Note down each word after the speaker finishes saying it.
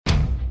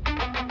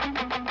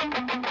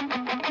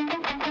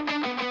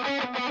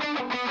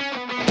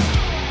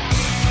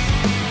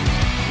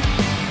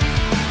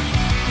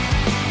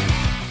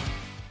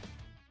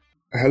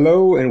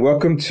Hello and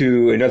welcome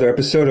to another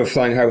episode of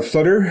Flying High with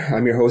Flutter.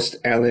 I'm your host,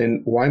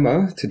 Alan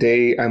Wyma.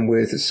 Today I'm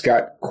with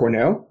Scott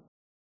Cornell.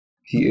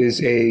 He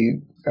is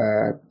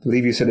I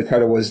believe you said the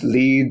title was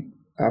lead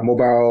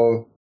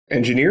mobile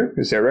engineer.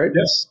 Is that right?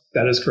 Yes,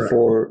 that is correct.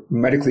 For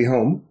Medically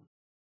Home.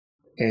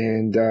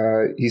 And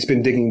he's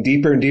been digging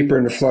deeper and deeper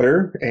into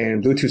Flutter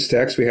and Bluetooth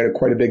stacks. We had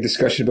quite a big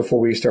discussion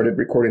before we started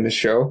recording this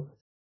show.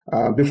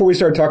 Before we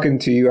start talking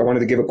to you, I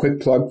wanted to give a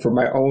quick plug for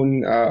my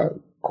own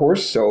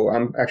course. So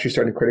I'm actually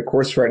starting to create a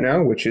course right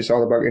now, which is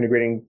all about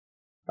integrating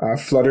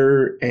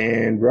Flutter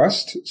and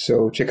Rust.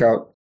 So check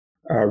out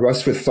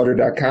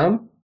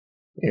rustwithflutter.com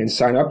and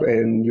sign up,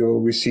 and you'll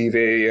receive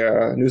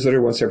a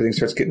newsletter once everything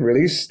starts getting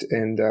released.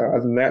 And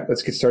other than that,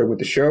 let's get started with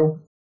the show.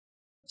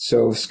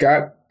 So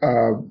Scott,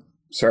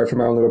 sorry for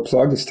my own little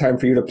plug. It's time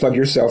for you to plug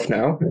yourself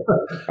now.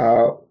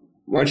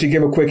 Why don't you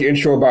give a quick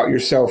intro about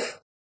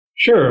yourself?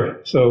 Sure.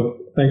 So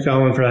thanks,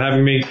 Alan, for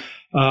having me.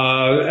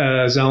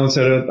 As Alan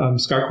said, I'm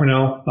Scott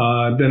Cornell.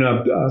 I've been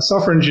a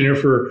software engineer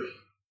for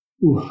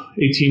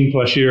 18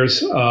 plus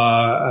years.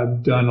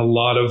 I've done a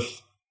lot of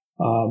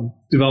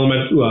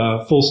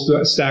development, full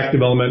stack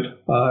development.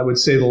 I would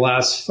say the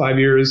last 5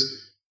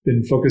 years,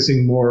 been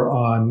focusing more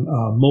on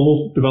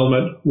mobile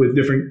development with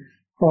different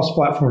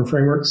cross-platform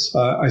frameworks.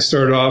 I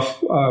started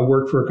off,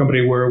 worked for a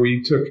company where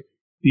we took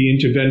the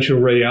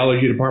interventional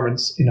radiology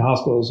departments in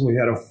hospitals. We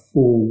had a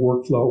full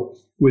workflow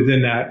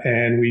within that,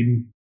 and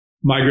we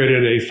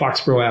migrated a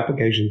Foxborough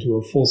application to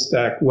a full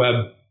stack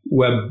web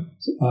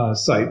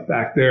site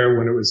back there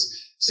when it was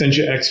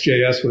Sentia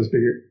XJS was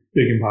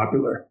big and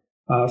popular.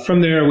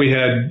 From there, we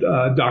had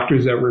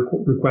doctors that were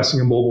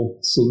requesting a mobile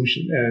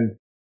solution, and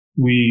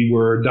we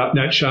were a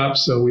 .NET shop,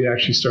 so we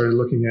actually started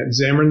looking at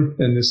Xamarin,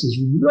 and this is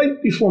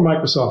right before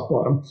Microsoft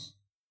bought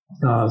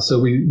them. So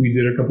we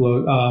did a couple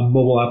of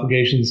mobile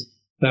applications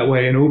that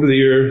way, and over the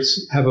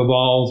years have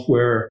evolved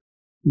where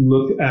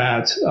looked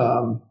at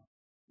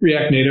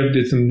React Native,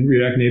 did some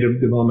React Native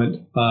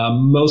development.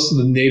 Most of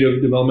the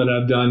native development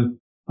I've done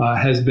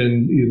has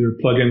been either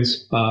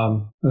plugins,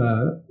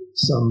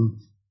 some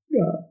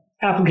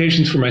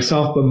applications for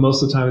myself, but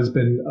most of the time it's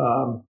been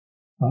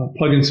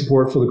plugin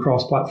support for the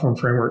cross-platform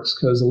frameworks,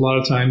 because a lot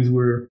of times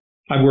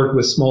I've worked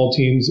with small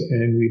teams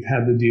and we've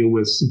had to deal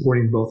with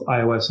supporting both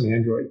iOS and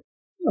Android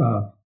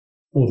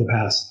over the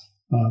past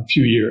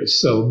few years.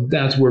 So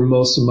that's where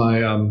most of my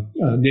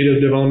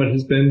native development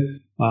has been.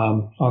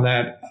 On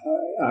that,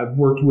 I've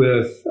worked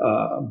with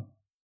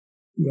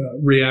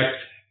React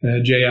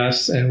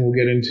JS, and we'll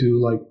get into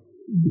like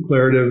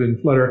declarative and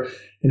Flutter.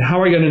 And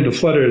how I got into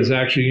Flutter is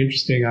actually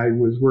interesting. I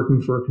was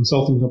working for a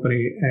consulting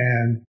company,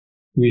 and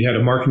we had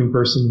a marketing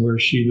person where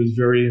she was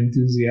very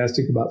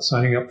enthusiastic about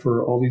signing up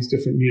for all these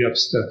different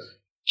meetups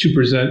to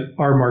present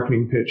our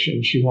marketing pitch.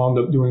 And she wound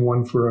up doing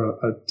one for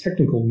a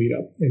technical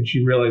meetup. And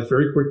she realized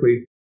very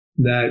quickly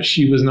that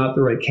she was not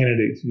the right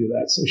candidate to do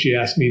that. So she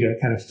asked me to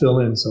kind of fill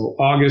in. So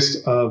August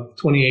of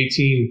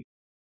 2018,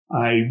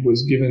 I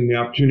was given the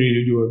opportunity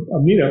to do a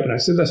meetup, and I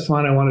said, that's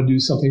fine. I want to do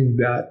something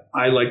that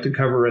I like to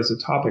cover as a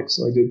topic.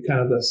 So I did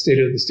kind of the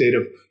state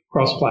of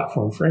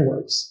cross-platform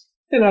frameworks.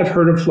 And I've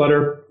heard of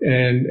Flutter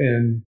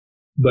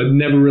but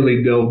never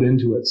really delved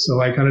into it.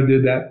 So I kind of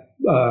did that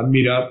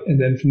meetup. And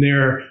then from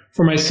there,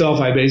 for myself,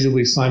 I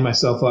basically signed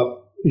myself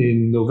up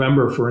in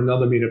November for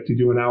another meetup to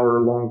do an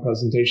hour-long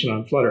presentation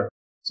on Flutter.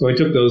 So I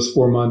took those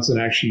 4 months and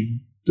actually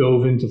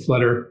dove into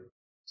Flutter,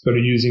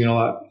 started using it a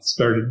lot,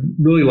 started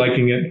really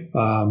liking it.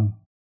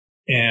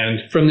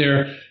 And from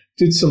there,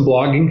 did some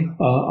blogging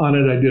on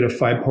it. I did a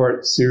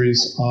 5-part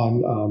series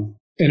on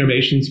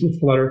innovations with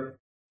Flutter.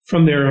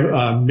 From there,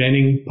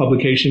 Manning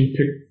Publication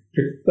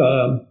picked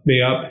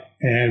me up,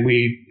 and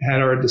we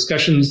had our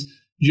discussions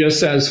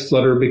just as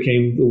Flutter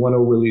became the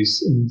 1.0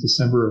 release in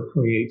December of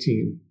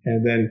 2018.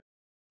 And then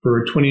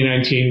for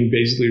 2019,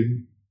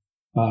 basically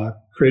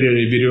created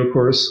a video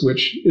course,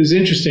 which is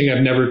interesting.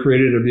 I've never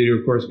created a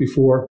video course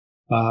before.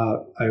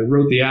 I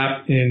wrote the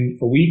app in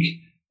a week,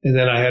 and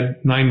then I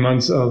had 9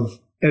 months of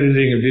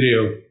editing a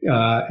video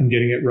and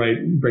getting it right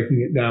and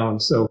breaking it down.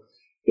 So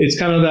it's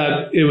kind of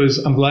that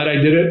I'm glad I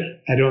did it.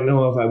 I don't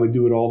know if I would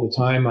do it all the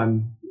time.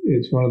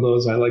 It's one of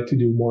those, I like to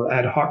do more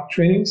ad hoc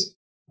trainings.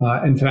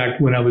 In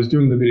fact, when I was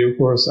doing the video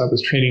course, I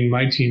was training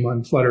my team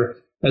on Flutter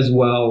as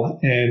well.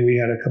 And we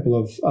had a couple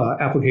of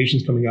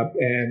applications coming up,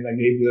 and I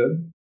gave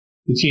the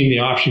team the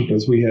option,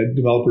 because we had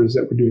developers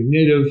that were doing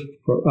native,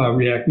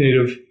 React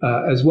Native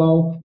as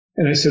well.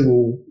 And I said,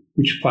 well,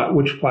 which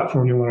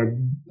platform do you want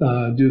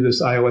to do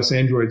this iOS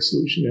Android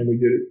solution? And we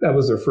did it. That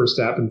was their first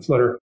app in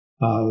Flutter.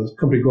 A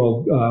company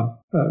called,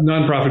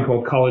 nonprofit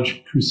called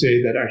College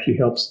Crusade that actually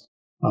helps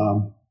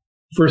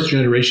first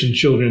generation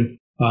children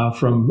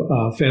from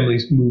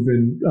families move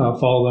in,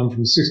 follow them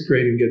from 6th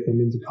grade and get them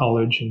into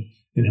college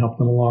and help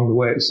them along the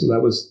way. So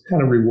that was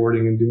kind of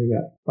rewarding in doing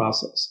that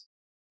process.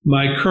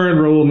 My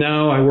current role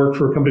now, I work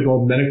for a company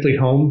called Medically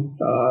Home.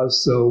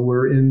 So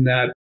we're in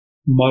that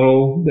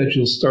model that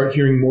you'll start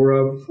hearing more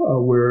of,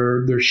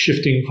 where they're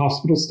shifting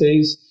hospital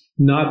stays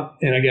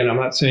and again, I'm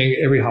not saying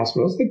every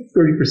hospital, I think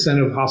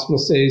 30% of hospital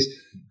stays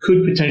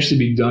could potentially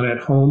be done at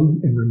home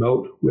and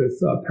remote with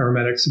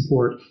paramedic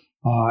support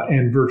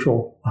and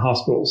virtual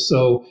hospitals.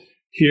 So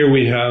here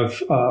we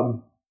have,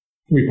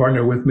 we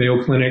partner with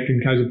Mayo Clinic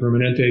and Kaiser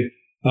Permanente,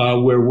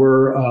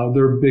 where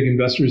they're big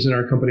investors in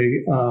our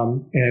company,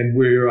 and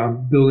we're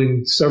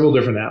building several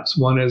different apps.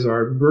 One is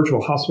our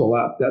virtual hospital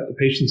app that the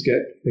patients get.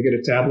 They get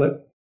a tablet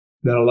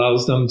that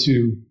allows them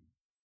to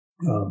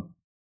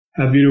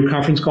have video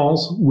conference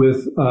calls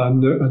with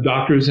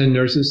doctors and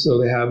nurses. So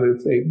they have,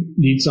 if they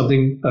need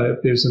something, if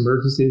there's an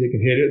emergency, they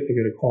can hit it. They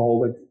get a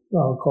call,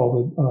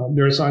 call the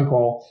nurse on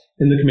call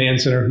in the command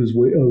center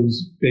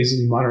who's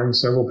basically monitoring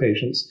several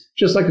patients,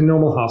 just like a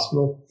normal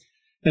hospital.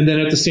 And then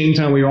at the same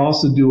time, we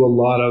also do a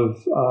lot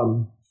of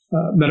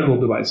medical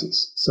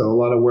devices, so a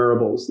lot of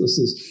wearables. This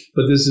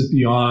is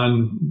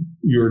beyond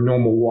your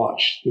normal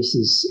watch. This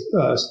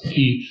is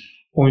key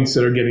points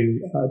that are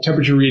getting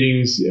temperature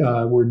readings.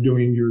 We're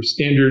doing your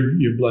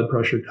blood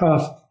pressure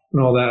cuff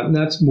and all that, and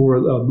that's more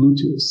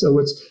Bluetooth. So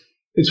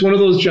it's one of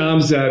those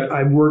jobs that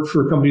I've worked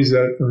for companies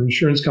that are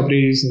insurance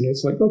companies, and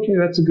it's like, okay,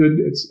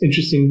 it's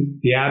interesting.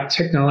 The app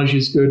technology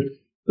is good,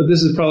 but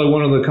this is probably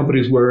one of the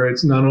companies where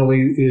it's not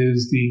only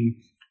is the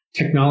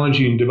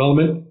technology and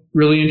development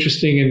really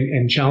interesting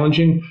and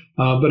challenging,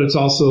 but it's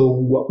also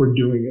what we're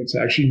doing. It's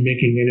actually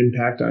making an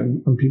impact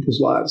on people's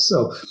lives.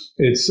 So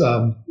it's,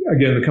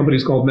 again, the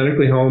company's called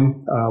Medically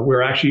Home.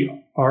 We're actually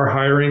are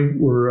hiring.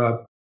 We're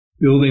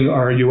building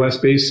our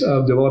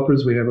U.S.-based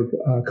developers. We have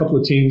a couple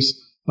of teams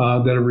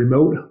that are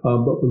remote,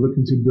 but we're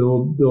looking to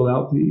build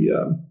out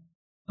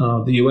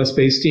the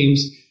U.S.-based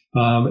teams.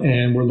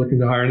 And we're looking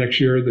to hire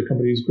next year. The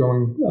company is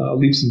growing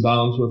leaps and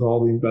bounds with all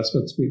the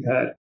investments we've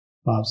had.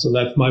 So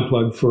that's my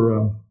plug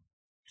for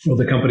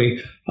the company.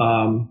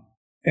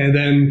 And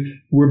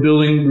then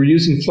we're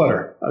using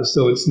Flutter.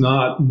 So it's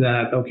not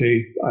that,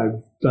 okay,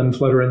 I've done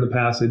Flutter in the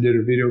past. I did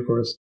a video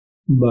course,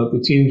 but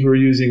the teams we're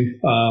using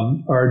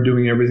are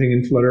doing everything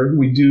in Flutter.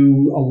 We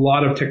do a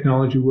lot of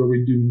technology where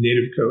we do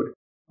native code.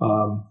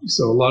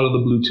 So a lot of the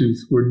Bluetooth,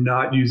 we're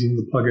not using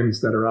the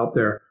plugins that are out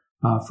there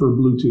for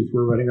Bluetooth.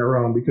 We're writing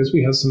our own because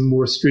we have some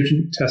more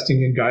stringent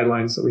testing and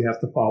guidelines that we have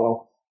to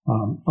follow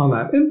on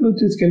that. And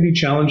Bluetooth can be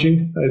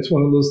challenging. It's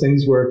one of those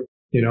things where,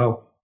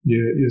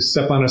 you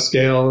step on a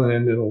scale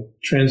and it'll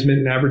transmit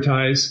and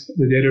advertise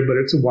the data, but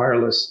it's a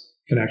wireless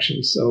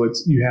connection. So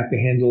you have to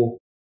handle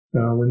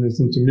when there's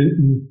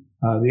intermittent,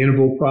 the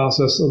interval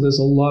process. So there's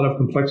a lot of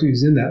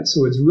complexities in that.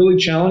 So it's really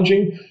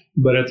challenging,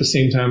 but at the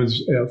same time,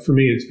 for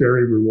me, it's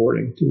very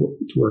rewarding to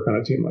work on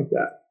a team like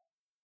that.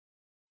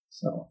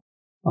 So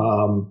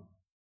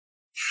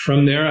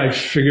from there, I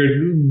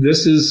figured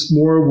this is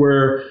more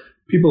where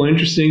people are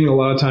interesting. A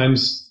lot of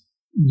times,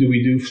 do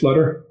we do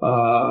Flutter?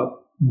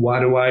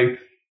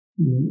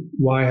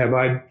 Why have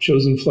I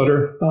chosen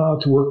Flutter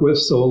to work with?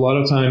 So a lot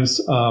of times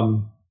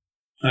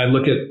I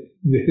look at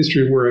the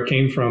history of where it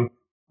came from.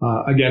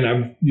 Again,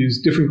 I've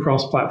used different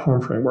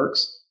cross-platform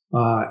frameworks.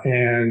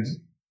 And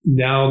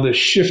now the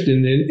shift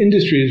in the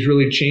industry has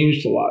really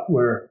changed a lot,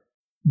 where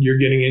you're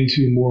getting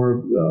into more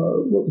of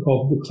what we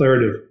call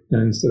declarative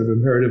instead of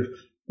imperative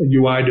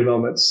UI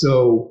development.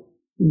 So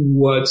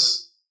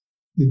what's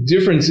the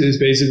difference is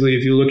basically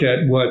if you look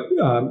at what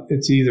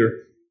it's either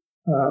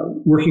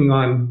working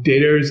on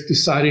data is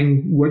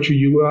deciding what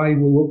your UI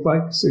will look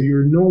like. So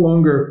you're no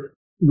longer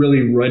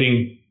really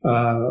writing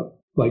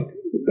like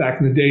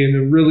back in the day.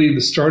 And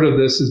the start of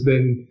this has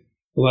been,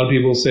 a lot of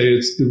people say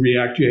it's the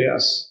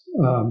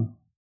React.js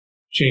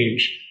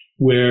change,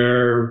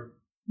 where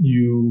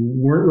you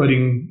weren't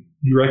writing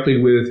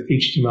directly with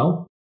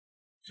HTML.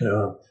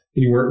 And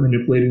you weren't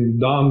manipulating the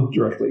DOM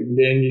directly.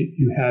 Then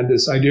you had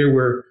this idea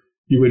where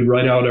you would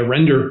write out a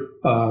render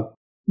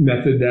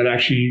method that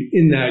actually,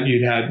 in that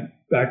you'd had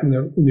back in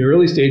the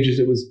early stages,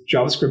 it was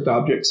JavaScript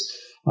objects.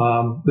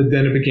 But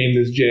then it became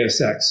this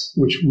JSX,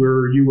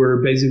 where you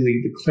were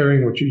basically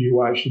declaring what your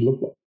UI should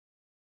look like.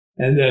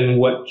 And then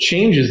what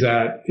changes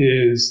that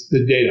is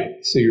the data.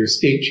 So your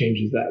state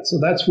changes that. So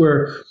that's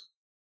where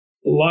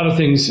a lot of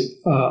things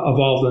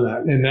evolved in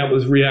that. And that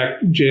was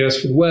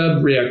React.js for the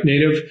web. React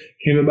Native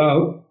came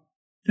about,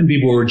 and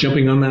people were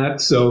jumping on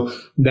that. So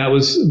that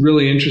was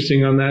really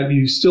interesting on that.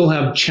 You still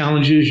have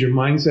challenges. Your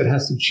mindset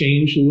has to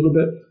change a little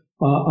bit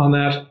on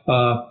that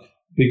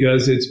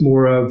because it's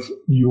more of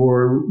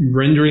your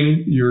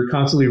rendering. You're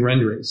constantly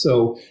rendering.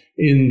 So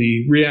in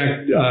the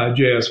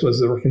React.js was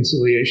the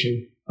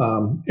reconciliation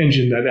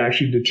engine that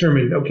actually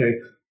determined, okay,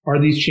 are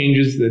these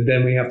changes that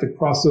then we have to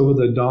cross over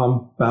the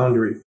DOM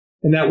boundary?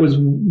 And that was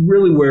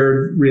really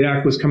where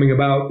React was coming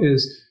about,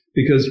 is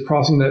because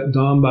crossing that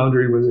DOM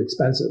boundary was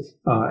expensive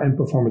and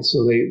performance.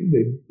 So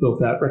they built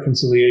that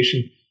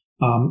reconciliation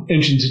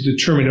engine to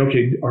determine,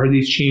 okay, are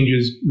these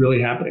changes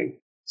really happening?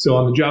 So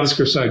on the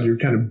JavaScript side, you're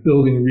kind of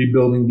building and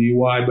rebuilding the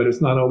UI, but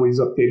it's not always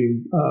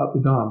updating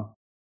the DOM.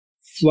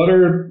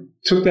 Flutter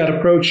took that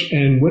approach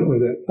and went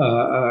with it.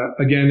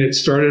 Again, it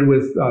started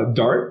with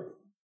Dart.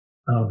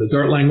 The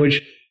Dart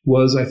language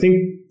was, I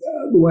think,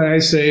 the way I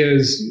say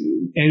is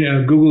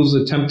Google's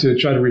attempt to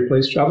try to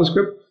replace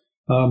JavaScript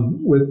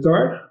with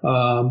Dart.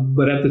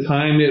 But at the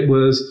time, it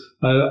was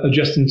a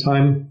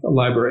just-in-time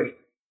library.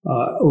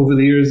 Over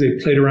the years, they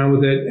played around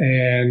with it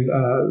and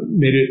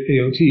made it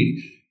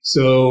AOT.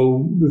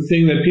 So the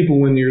thing that people,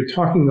 when you're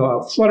talking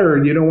about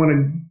Flutter, you don't want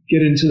to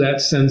get into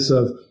that sense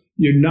of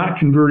you're not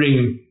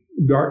converting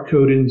Dart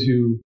code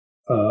into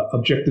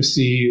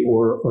Objective-C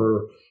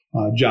or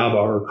Java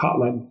or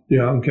Kotlin.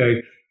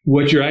 Okay.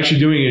 What you're actually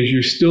doing is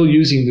you're still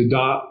using the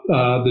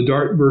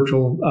Dart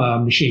virtual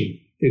machine.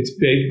 It's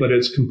big, but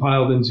it's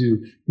compiled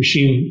into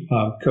machine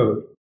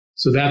code.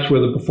 So that's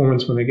where the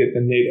performance when they get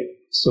the native.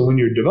 So when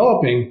you're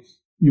developing,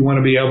 you want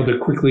to be able to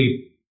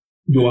quickly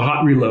do a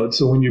hot reload.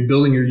 So when you're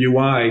building your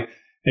UI,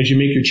 as you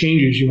make your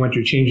changes, you want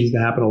your changes to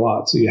happen a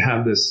lot. So you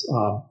have this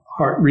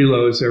hot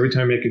reload. So every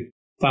time you make a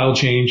file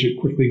change, it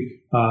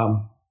quickly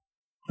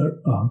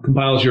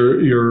compiles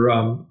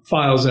your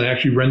files and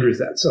actually renders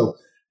that. So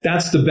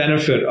that's the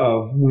benefit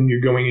of when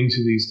you're going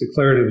into these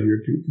declarative,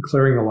 you're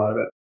declaring a lot of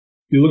it.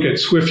 If you look at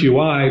Swift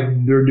UI,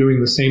 they're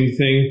doing the same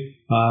thing.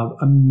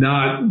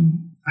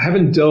 I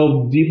haven't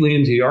delved deeply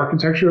into the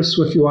architecture of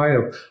Swift UI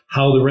of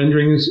how the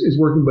rendering is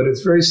working, but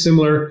it's very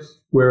similar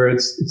where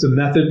it's a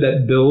method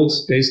that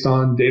builds based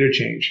on data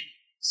change.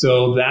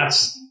 So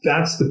that's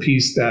the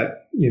piece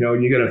that, you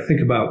got to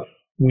think about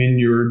when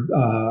you're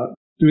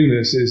doing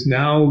this is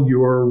now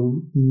you're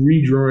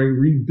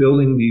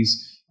rebuilding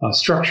these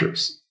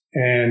structures.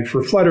 And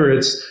for Flutter,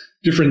 it's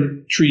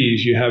different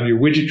trees. You have your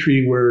widget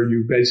tree where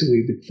you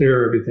basically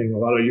declare everything, a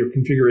lot of your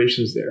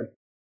configurations there.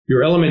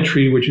 Your element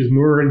tree, which is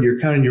more your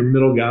kind of your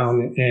middle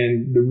ground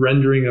and the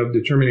rendering of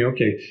determining,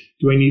 okay,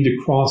 do I need to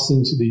cross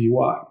into the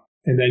UI?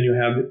 And then you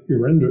have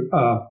your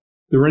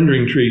the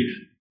rendering tree.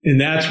 And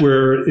that's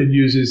where it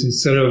uses,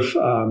 instead of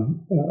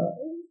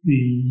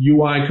the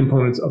UI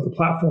components of the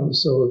platform.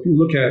 So if you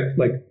look at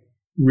like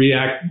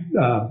React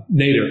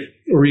Native,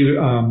 or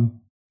even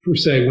per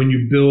se, when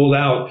you build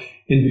out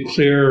and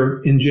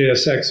declare in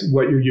JSX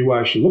what your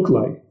UI should look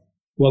like,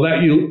 well,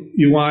 that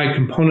UI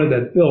component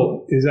that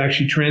built is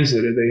actually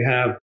translated.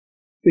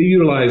 They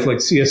utilize like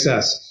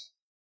CSS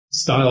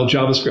style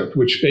JavaScript,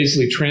 which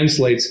basically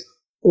translates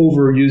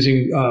over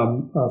using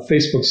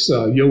Facebook's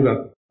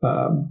Yoga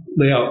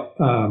layout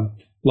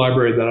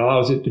library that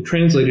allows it to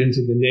translate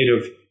into the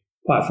native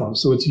platform.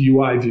 So it's a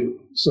UI view.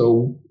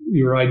 So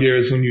your idea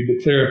is when you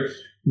declare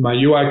my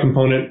UI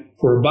component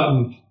for a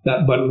button,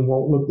 that button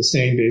won't look the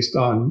same based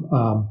on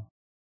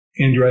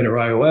Android or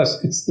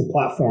iOS. It's the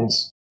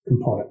platform's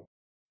component.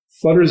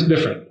 Flutter is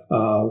different.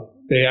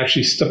 They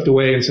actually stepped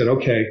away and said,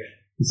 okay,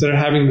 instead of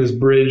having this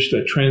bridge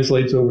that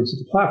translates over to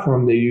the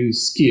platform, they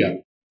use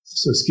Skia.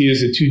 So Skia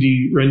is a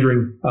 2D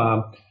rendering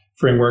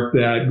framework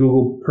that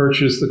Google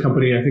purchased the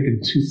company, I think,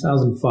 in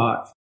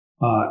 2005.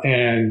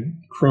 And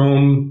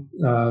Chrome,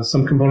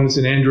 some components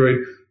in Android,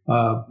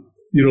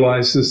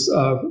 utilize this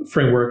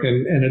framework,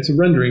 and it's a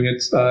rendering.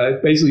 It's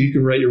basically you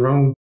can write your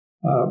own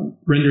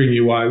rendering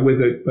UI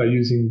with it by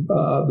using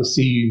the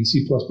C and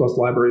C++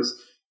 libraries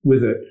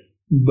with it.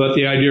 But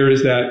the idea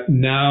is that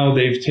now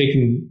they've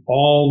taken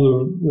all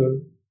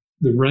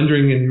the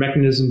rendering and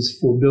mechanisms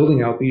for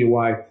building out the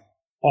UI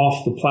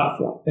off the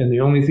platform. And the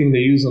only thing they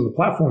use on the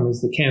platform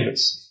is the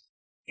canvas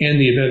and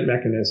the event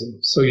mechanism.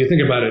 So you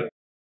think about it,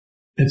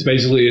 it's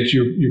basically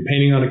you're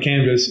painting on a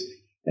canvas,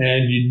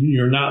 and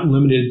you're not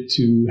limited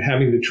to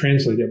having to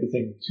translate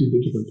everything to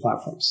the different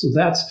platforms. So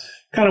that's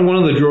kind of one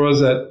of the draws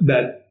that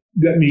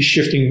got me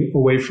shifting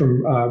away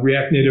from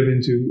React Native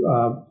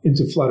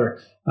into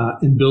Flutter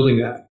and building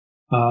that.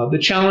 The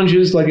challenge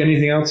is, like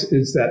anything else,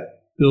 is that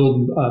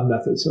build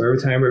method. So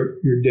every time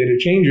your data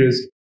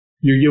changes,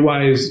 your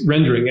UI is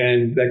rendering,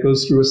 and that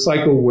goes through a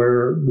cycle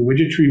where the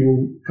widget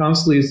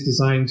tree is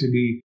designed to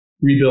be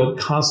rebuilt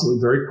constantly,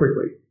 very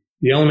quickly.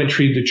 The element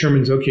tree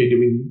determines, okay, do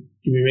we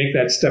make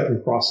that step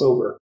and cross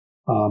over?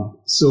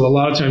 So a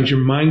lot of times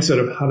your mindset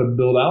of how to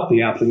build out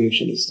the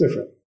application is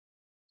different.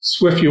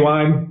 Swift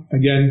UI,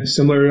 again,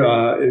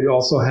 similar. You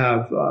also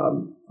have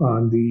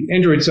on the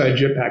Android side,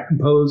 Jetpack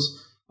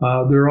Compose.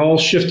 They're all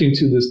shifting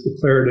to this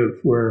declarative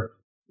where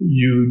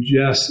you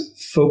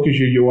just focus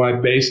your UI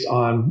based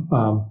on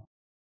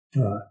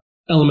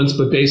elements,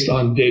 but based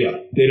on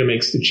data. Data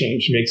makes the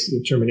change, makes the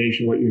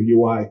determination what your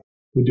UI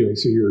we're doing.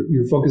 So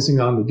you're focusing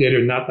on the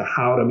data, not the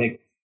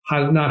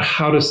not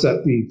how to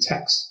set the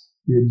text.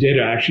 Your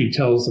data actually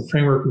tells the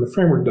framework, and the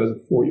framework does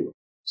it for you.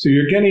 So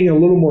you're getting a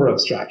little more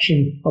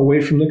abstraction away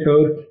from the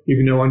code,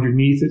 even though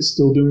underneath it's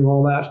still doing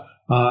all that.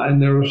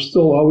 And there will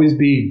still always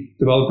be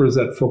developers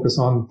that focus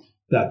on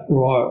that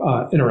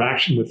raw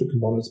interaction with the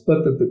components.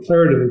 But the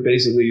declarative is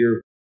basically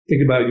you're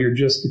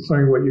just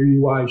declaring what your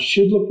UI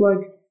should look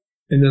like,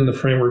 and then the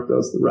framework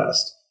does the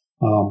rest.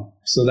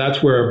 So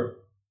that's where,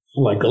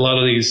 like, a lot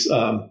of these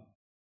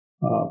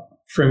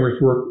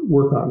frameworks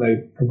work on. They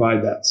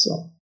provide that.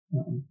 So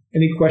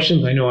any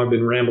questions? I know I've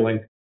been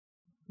rambling.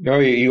 No,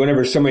 you went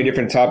over so many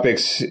different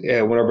topics,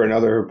 one over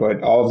another,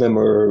 but all of them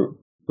were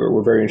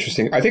very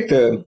interesting. I think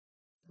the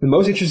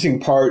most interesting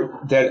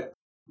part that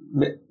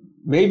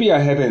maybe I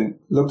haven't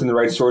looked in the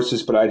right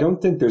sources, but I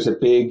don't think there's a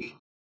big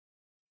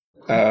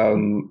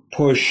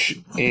push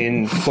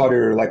in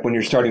Flutter, like when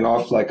you're starting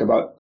off, like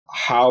about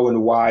how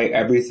and why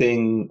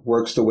everything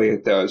works the way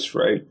it does,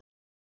 right?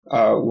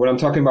 What I'm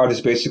talking about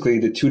is basically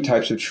the two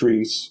types of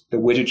trees, the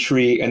widget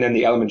tree and then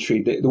the element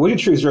tree. The widget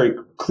tree is very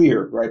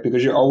clear, right?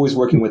 Because you're always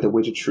working with a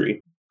widget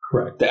tree.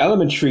 Correct. The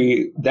element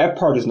tree, that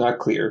part is not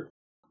clear.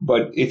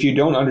 But if you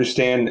don't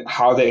understand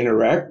how they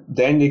interact,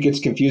 then it gets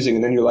confusing.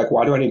 And then you're like,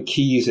 why do I need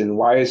keys? And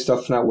why is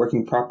stuff not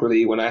working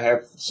properly when I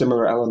have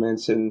similar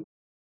elements? And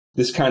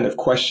this kind of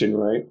question,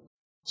 right?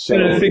 So,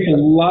 and I think a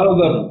lot of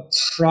the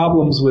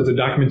problems with the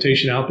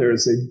documentation out there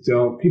is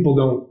people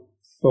don't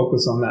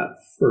focus on that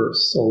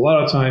first. So a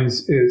lot of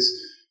times it's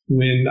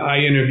when I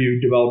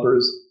interview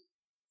developers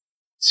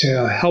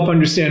to help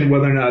understand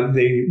whether or not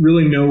they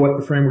really know what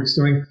the framework's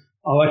doing,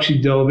 I'll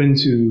actually delve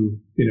into,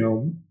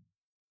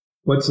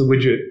 what's a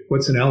widget,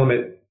 what's an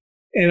element.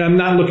 And I'm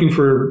not looking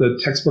for the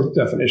textbook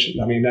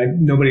definition. I mean,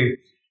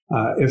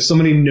 if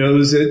somebody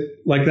knows it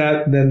like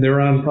that, then they're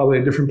on probably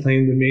a different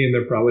plane than me, and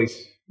they're probably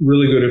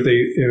really good if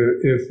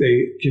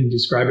they can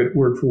describe it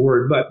word for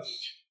word. But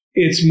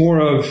it's more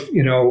of,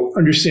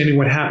 understanding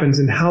what happens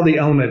and how the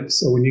element.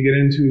 So when you get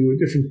into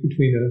a difference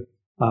between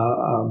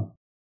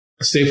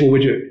a stateful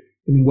widget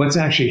and what's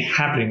actually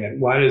happening, and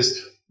why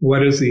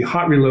does the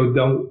hot reload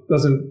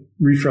doesn't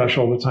refresh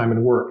all the time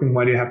and work, and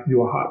why do you have to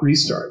do a hot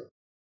restart?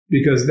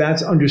 Because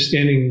that's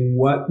understanding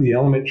what the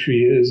element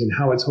tree is and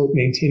how it's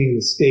maintaining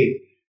the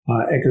state.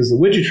 Because the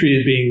widget tree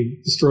is being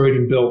destroyed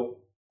and built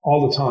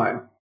all the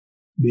time.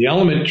 The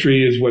element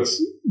tree is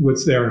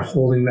what's there and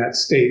holding that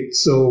state.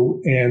 So,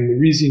 and the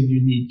reason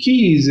you need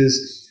keys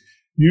is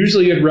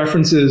usually it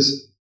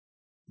references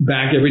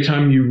back every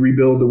time you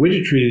rebuild the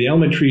widget tree, the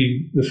element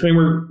tree, the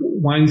framework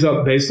winds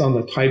up based on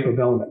the type of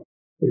element.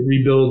 It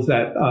rebuilds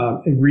that,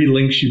 it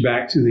relinks you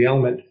back to the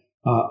element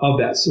of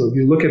that. So if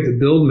you look at the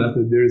build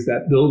method, there's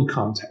that build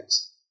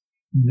context.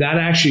 That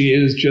actually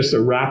is just a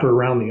wrapper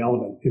around the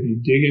element. If you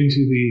dig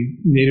into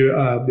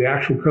the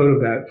actual code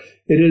of that,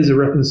 it is a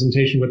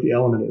representation of what the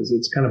element is.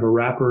 It's kind of a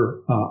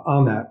wrapper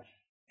on that.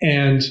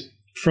 And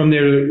from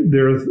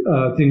there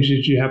are things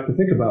that you have to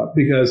think about,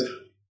 because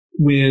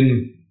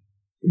when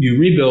you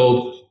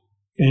rebuild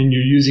and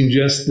you're using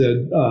just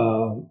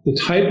the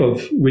type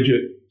of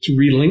widget to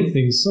relink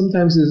things,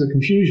 sometimes there's a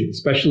confusion,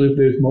 especially if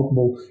there's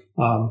multiple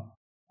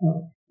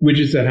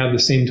widgets that have the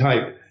same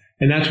type.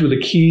 And that's where the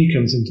key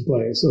comes into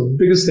play. So the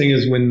biggest thing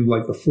is when,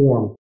 like the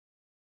form,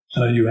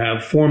 you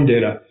have form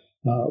data.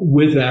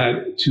 With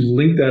that, to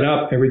link that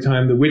up every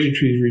time the widget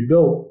tree is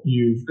rebuilt,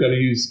 you've got to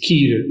use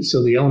key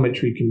so the element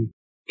tree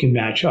can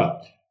match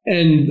up.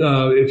 And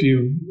if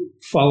you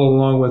follow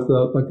along with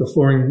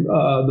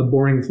the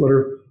boring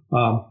Flutter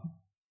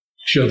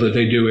show that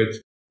they do, it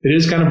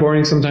is kind of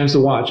boring sometimes to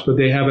watch, but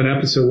they have an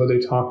episode where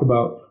they talk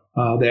about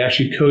they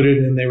actually coded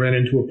and they ran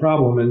into a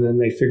problem, and then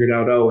they figured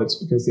out,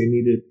 it's because they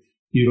needed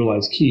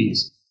utilize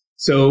keys.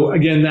 So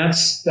again,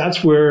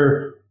 that's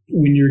where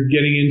when you're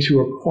getting into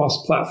a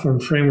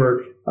cross-platform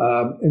framework,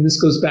 and this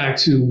goes back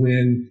to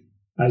when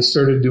I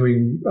started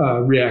doing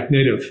React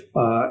Native,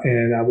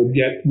 and I would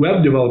get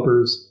web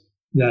developers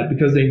that,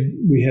 because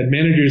we had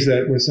managers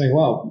that were saying,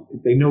 well,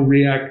 if they know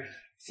React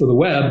for the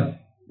web,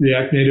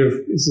 React Native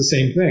is the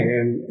same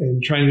thing,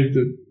 and trying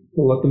to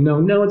let them know,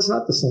 no, it's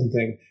not the same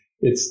thing.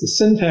 It's the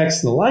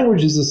syntax and the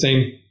language is the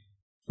same.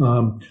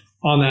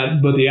 On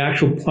that, but the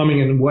actual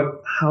plumbing and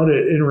how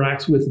it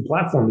interacts with the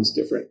platform is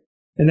different.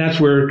 And that's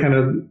where kind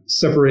of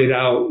separate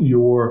out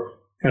your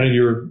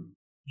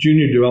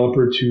junior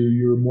developer to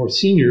your more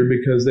senior,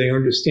 because they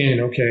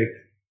understand, okay,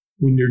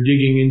 when you're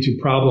digging into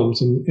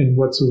problems and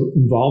what's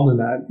involved in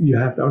that, you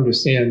have to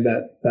understand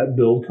that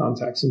build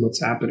context and what's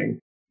happening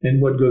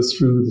and what goes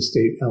through the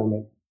state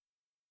element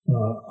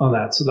on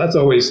that. So that's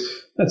always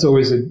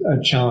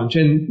a challenge.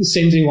 And the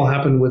same thing will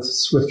happen with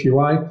Swift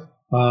UI.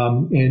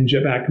 And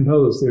Jetpack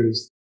Compose,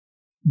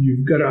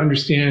 you've got to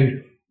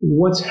understand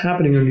what's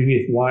happening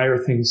underneath. Why are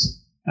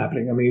things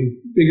happening? I mean,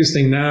 biggest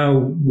thing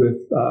now with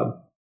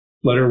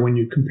Flutter, when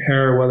you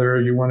compare whether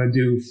you want to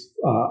do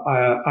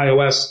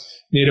iOS,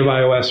 native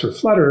iOS, or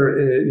Flutter,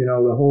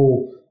 the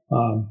whole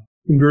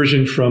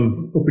conversion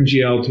from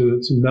OpenGL to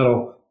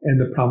Metal,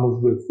 and the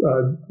problems with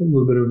a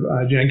little bit of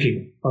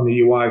janking on the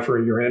UI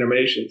for your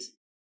animations.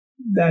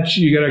 That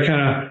you got to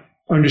kind of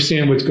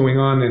understand what's going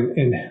on,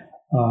 and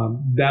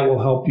that will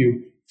help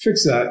you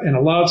fix that. And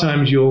a lot of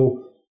times you'll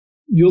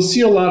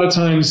see a lot of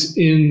times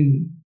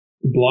in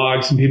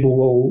blogs, and people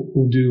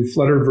will do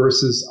Flutter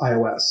versus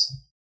iOS.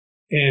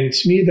 And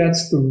to me,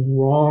 that's the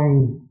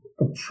wrong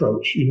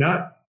approach.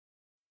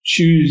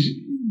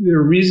 There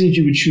are reasons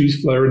you would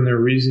choose Flutter, and there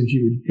are reasons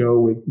you would go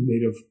with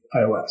native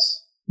iOS.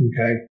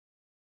 Okay.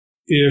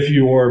 If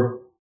you're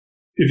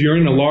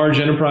in a large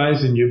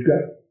enterprise and you've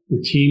got the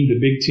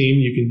big team,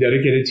 you can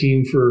dedicate a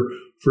team for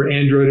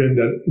Android and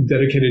a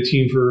dedicated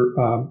team for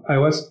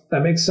iOS.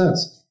 That makes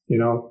sense.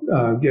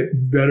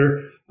 Get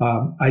better,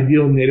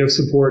 ideal native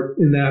support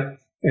in that,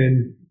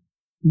 and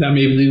that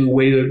may be the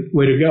way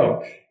to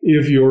go.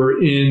 If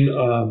you're in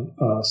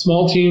a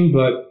small team,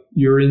 but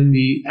you're in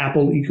the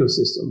Apple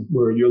ecosystem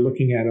where you're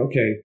looking at,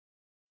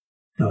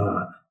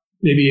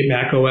 maybe a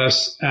Mac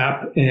OS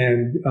app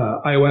and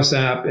iOS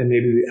app and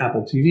maybe the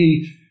Apple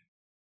TV,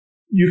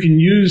 you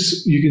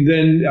can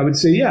then, I would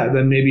say,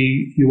 then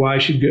maybe UI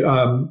should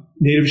go,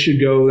 native should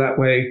go that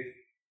way.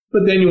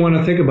 But then you want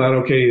to think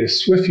about,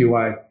 is Swift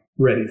UI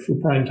ready for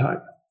prime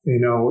time?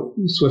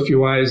 Swift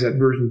UI is at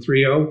version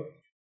 3.0.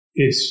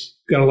 It's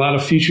got a lot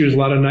of features, a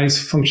lot of nice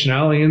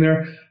functionality in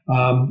there.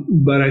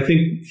 But I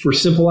think for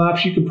simple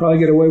apps, you could probably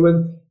get away with.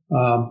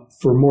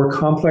 For more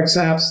complex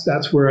apps,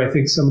 that's where I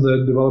think some of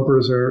the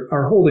developers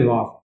are holding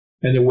off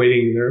and they're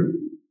waiting.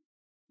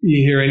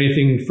 You hear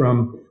anything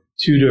from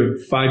 2 to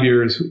 5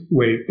 years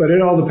wait, but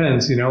it all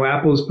depends.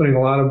 Apple is putting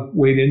a lot of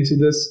weight into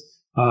this,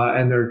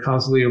 and they're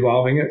constantly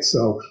evolving it.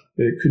 So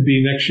it could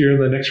be next year,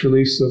 the next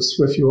release of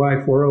Swift UI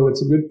 4.0.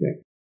 It's a good thing.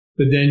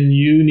 But then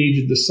you need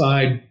to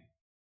decide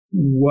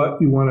what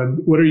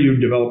are you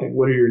developing?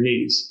 What are your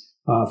needs?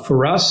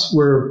 For us,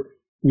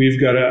 we've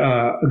got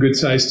a good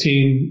sized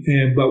team,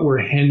 but we're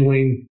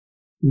handling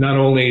not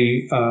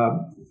only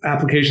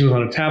applications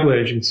on a tablet,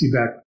 as you can see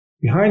back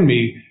behind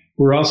me,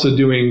 we're also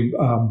doing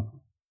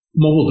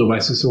mobile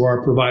devices. So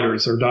our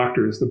providers, our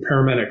doctors, the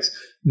paramedics,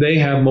 they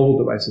have mobile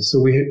devices. So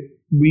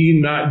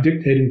we're not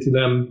dictating to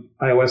them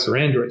iOS or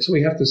Android. So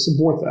we have to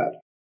support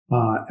that.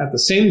 At the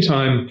same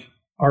time,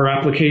 our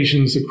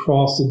applications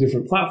across the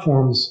different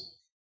platforms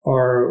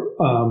are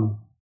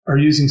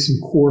using some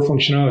core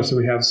functionality. So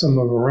we have some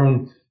of our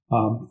own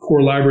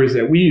core libraries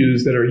that we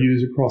use that are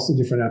used across the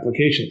different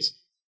applications.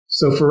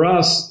 So for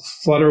us,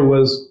 Flutter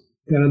was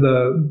kind of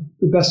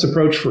the best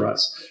approach for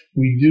us.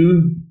 We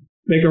do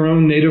make our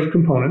own native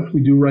components.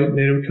 We do write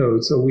native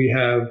code. So we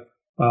have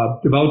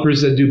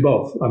developers that do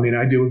both. I mean,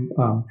 I do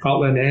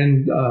Kotlin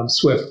and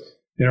Swift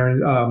in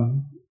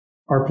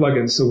our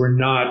plugins. So we're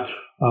not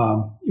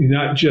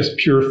just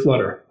pure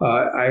Flutter.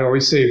 I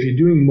always say if you're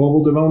doing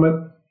mobile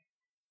development,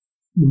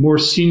 the more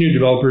senior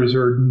developers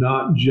are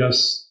not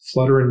just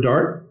Flutter and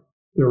Dart.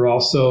 They're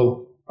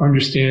also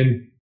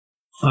understand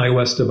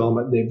iOS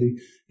development.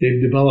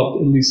 They've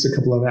developed at least a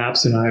couple of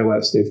apps in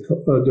iOS. They've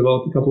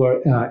developed a couple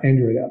of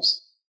Android apps.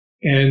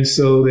 And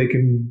so they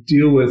can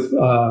deal with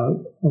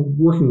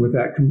working with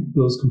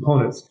those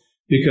components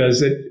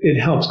because it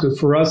helps. Because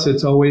for us,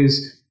 it's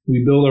always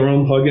we build our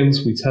own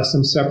plugins, we test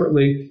them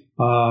separately,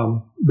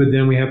 but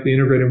then we have to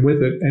integrate them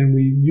with it, and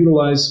we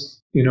utilize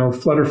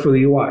Flutter for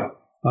the UI.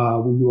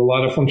 We do a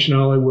lot of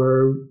functionality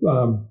where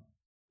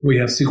we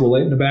have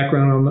SQLite in the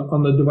background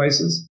on the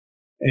devices,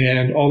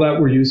 and all that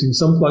we're using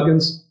some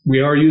plugins. We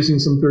are using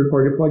some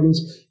third-party plugins,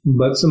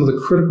 but some of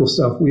the critical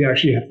stuff we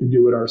actually have to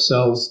do it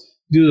ourselves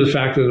due to the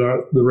fact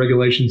that the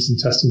regulations and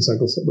testing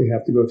cycles that we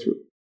have to go through.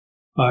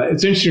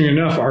 It's interesting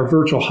enough, our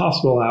virtual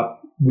hospital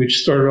app, which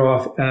started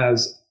off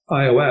as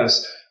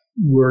iOS,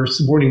 we're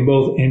supporting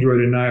both Android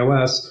and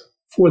iOS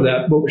for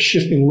that, but we're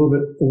shifting a little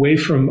bit away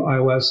from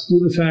iOS due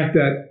to the fact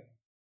that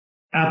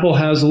Apple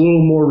has a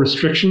little more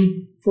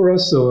restriction for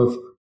us. So if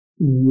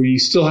we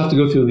still have to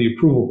go through the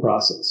approval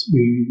process,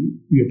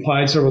 we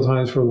applied several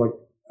times for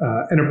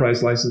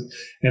enterprise license,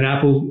 and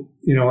Apple,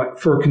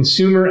 for a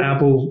consumer,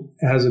 Apple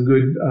has a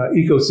good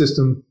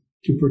ecosystem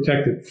to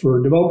protect it.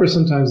 For developers,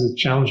 sometimes it's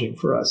challenging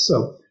for us.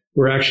 So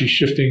we're actually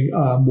shifting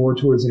more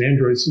towards an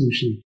Android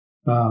solution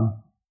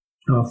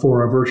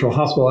for our virtual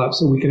hospital app,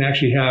 so we can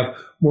actually have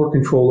more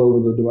control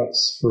over the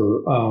device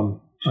for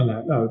on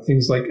that.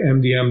 Things like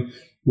MDM,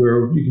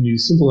 where you can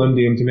use simple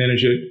MDM to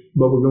manage it,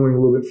 but we're going a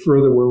little bit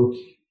further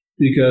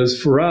because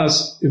for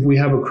us, if we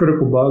have a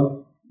critical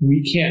bug,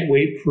 we can't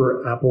wait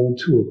for Apple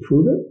to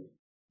approve it.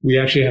 We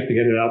actually have to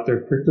get it out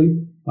there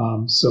quickly.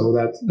 So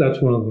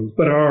that's one of the things.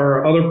 But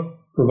our other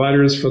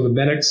providers for the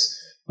medics,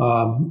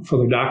 for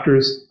the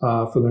doctors,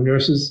 for the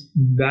nurses,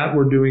 that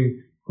we're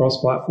doing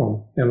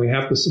cross-platform, and we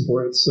have to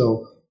support it.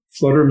 So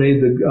Flutter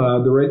made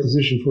the right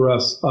decision for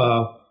us,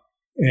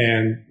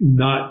 and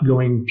not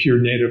going pure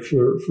native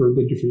for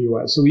the different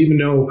UI. So even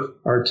though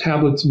our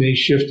tablets may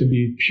shift to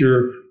be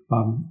pure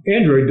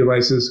Android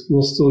devices,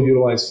 we'll still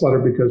utilize Flutter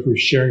because we're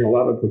sharing a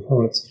lot of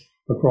components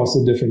across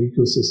the different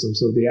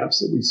ecosystems of the apps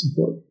that we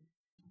support.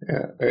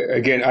 Yeah.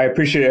 Again, I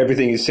appreciate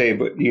everything you say,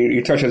 but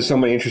you touch on so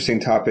many interesting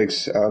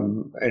topics,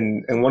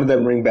 and one of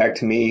them bring back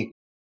to me,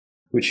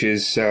 which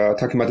is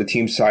talking about the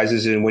team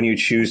sizes and when you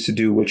choose to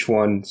do which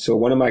one. So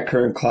one of my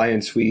current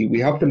clients, we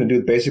helped them to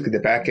do basically the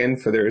back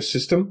end for their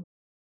system,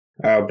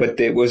 but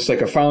it was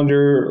like a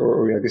founder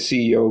or like a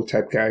CEO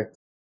type guy.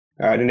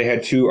 And then they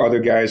had two other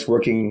guys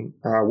working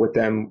with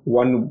them.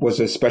 One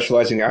was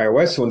specializing in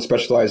iOS, one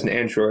specialized in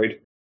Android.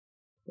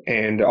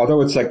 And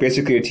although it's like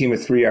basically a team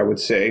of three, I would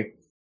say,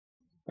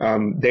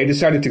 they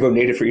decided to go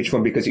native for each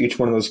one because each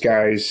one of those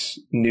guys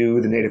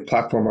knew the native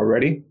platform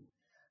already.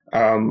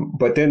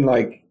 But then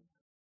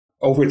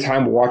over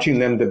time, watching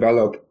them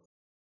develop,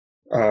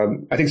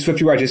 I think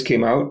SwiftUI just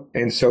came out.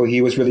 And so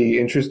he was really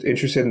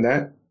interested in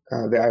that,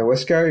 the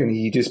iOS guy. And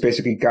he just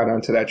basically got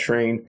onto that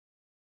train.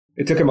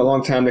 it took him a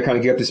long time to kind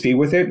of get up to speed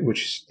with it,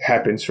 which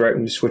happens, right,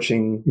 when you're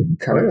switching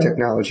kind of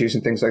technologies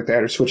and things like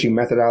that, or switching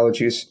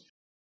methodologies.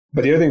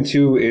 But the other thing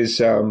too is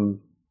the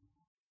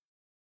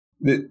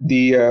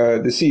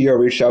CEO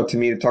reached out to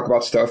me to talk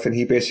about stuff, and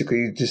he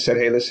basically just said,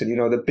 "Hey, listen,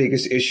 the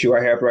biggest issue we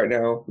have right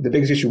now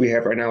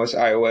is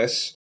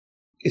iOS.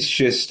 It's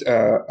just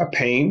a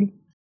pain.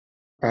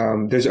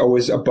 There's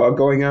always a bug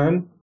going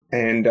on,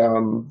 and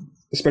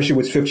especially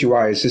with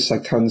SwiftUI, it's just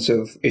like tons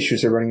of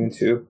issues they're running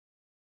into,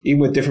 even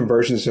with different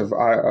versions of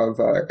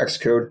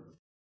Xcode.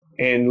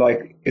 And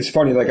like, it's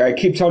funny, like I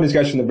keep telling these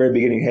guys from the very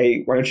beginning,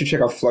 hey, why don't you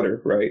check out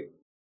Flutter, right?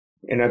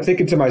 And I'm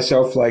thinking to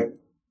myself, like,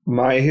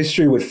 my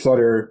history with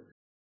Flutter,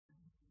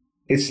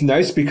 it's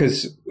nice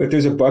because if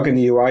there's a bug in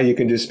the UI, you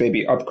can just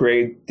maybe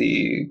upgrade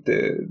the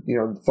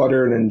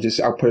Flutter and then just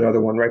output another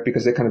one, right?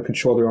 Because they kind of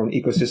control their own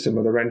ecosystem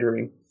of the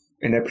rendering,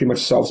 and that pretty much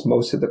solves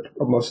most of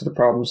the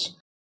problems.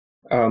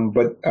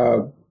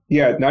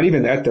 Yeah, not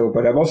even that though.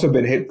 But I've also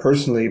been hit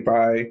personally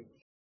by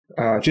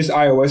just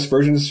iOS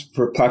versions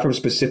for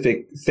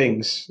platform-specific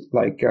things.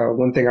 Like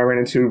one thing I ran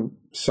into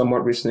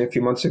somewhat recently, a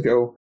few months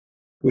ago,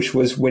 which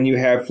was when you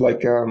have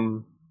like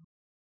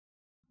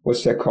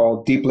what's that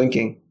called? Deep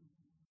linking.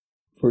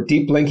 For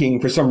deep linking,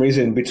 for some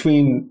reason,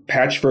 between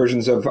patch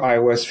versions of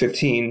iOS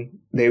 15,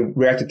 they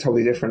reacted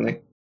totally differently.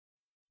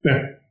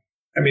 Yeah,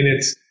 I mean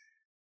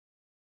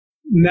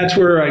that's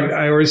where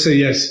I always say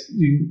yes.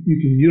 You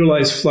can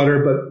utilize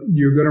Flutter, but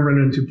you're going to run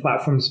into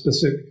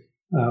platform-specific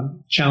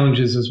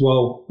challenges as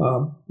well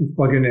with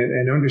plugin,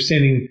 and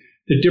understanding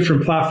the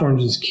different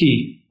platforms is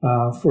key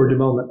for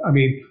development. I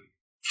mean,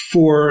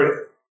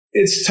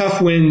 it's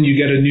tough when you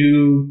get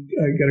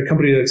a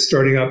company that's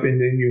starting up, and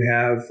then you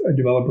have a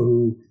developer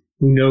who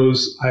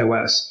knows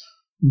iOS.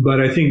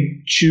 But I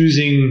think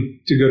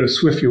choosing to go to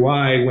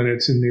SwiftUI when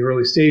it's in the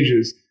early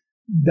stages,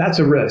 that's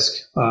a risk,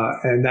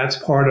 and that's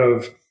part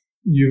of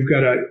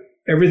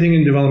everything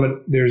in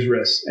development. There's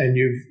risk, and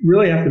you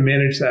really have to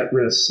manage that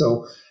risk.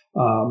 So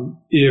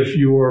if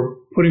you're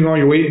putting all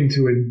your weight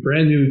into a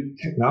brand new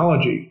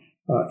technology,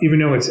 even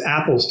though it's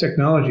Apple's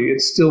technology,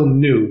 it's still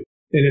new,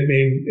 and it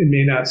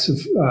may not.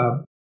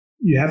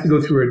 You have to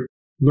go through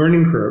a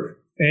learning curve,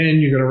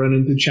 and you're going to run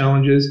into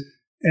challenges.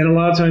 And a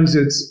lot of times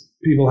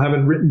people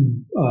haven't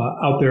written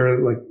out there.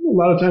 Like a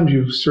lot of times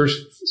you surf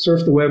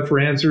the web for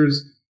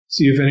answers,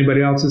 see if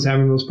anybody else is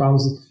having those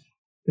problems.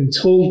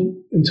 Until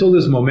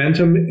there's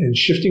momentum and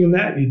shifting in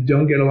that, you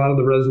don't get a lot of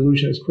the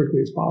resolution as quickly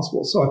as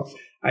possible. So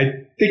I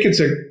think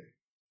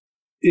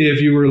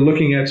if you were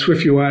looking at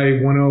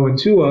SwiftUI 1.0 and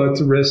 2.0,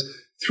 it's a risk.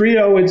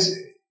 3.0,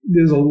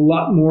 there's a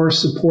lot more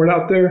support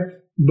out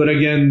there. But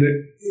again,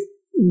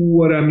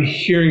 what I'm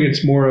hearing,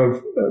 it's more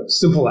of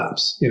simple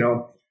apps,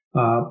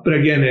 But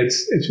again,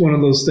 it's one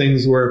of those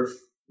things where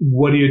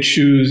what do you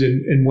choose,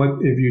 and what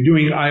if you're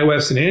doing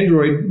iOS and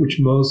Android, which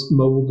most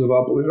mobile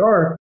developers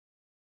are,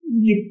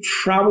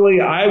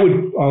 I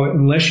would,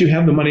 unless you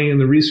have the money and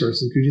the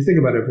resources, because you think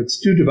about it, if it's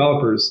two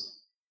developers,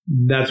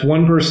 that's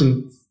one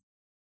person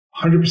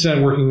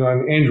 100% working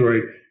on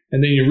Android,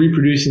 and then you're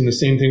reproducing the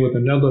same thing with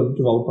another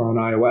developer on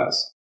iOS.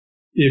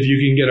 If you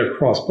can get a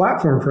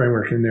cross-platform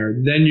framework in there,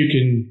 then you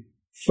can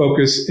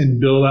focus and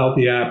build out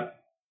the app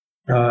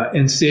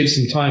and save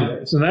some time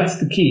there. So that's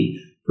the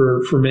key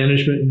for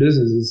management and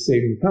business, is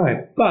saving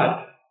time.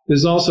 But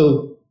there's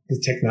also the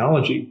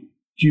technology.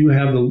 Do you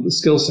have the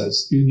skill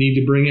sets? Do you need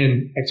to bring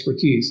in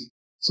expertise?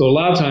 So a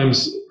lot of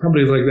times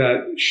companies like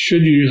that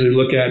should usually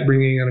look at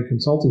bringing in a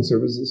consulting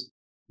services.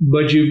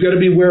 But you've got to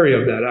be wary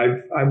of that.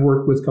 I've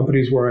worked with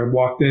companies where I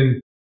walked in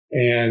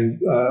and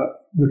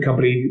the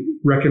company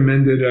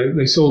recommended,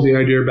 they sold the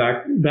idea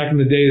back in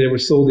the day, they were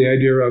sold the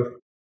idea of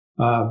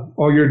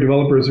all your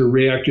developers are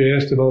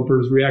React.js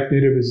developers. React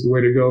Native is the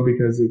way to go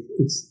because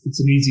it's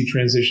an easy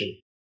transition.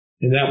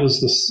 And that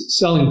was the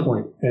selling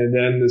point. And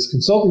then this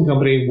consulting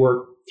company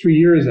worked 3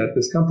 years at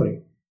this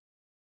company.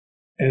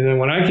 And then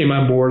when I came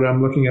on board,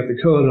 I'm looking at the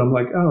code and I'm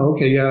like, oh,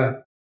 okay, yeah.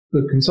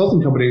 The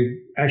consulting company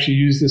actually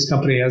used this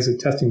company as a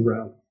testing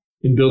ground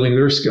in building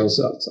their skill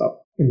sets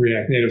up in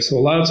React Native. So a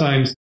lot of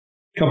times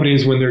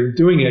companies, when they're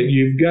doing it,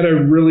 you've got to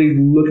really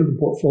look at the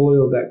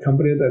portfolio of that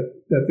company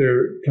that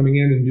they're coming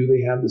in, and do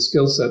they have the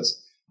skill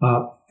sets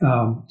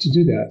to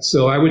do that.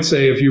 So I would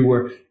say if you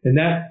were in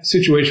that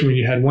situation when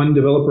you had one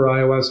developer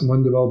iOS and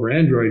one developer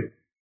Android,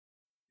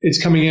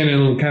 it's coming in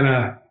and kind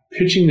of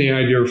pitching the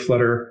idea of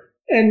Flutter,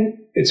 and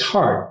it's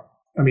hard.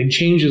 I mean,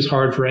 change is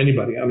hard for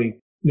anybody. I mean,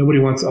 nobody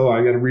wants, I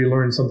got to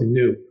relearn something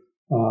new.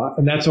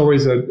 And that's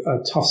always a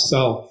tough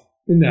sell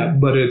in that,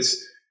 but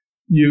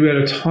you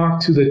got to talk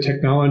to the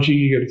technology.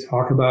 You got to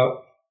talk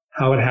about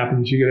how it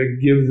happens. You got to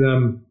give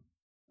them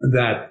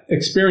that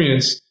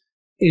experience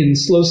in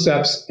slow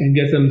steps and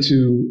get them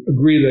to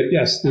agree that,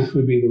 yes, this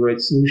would be the right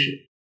solution,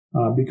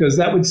 because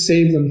that would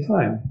save them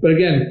time. But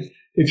again,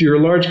 if you're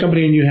a large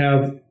company and you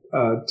have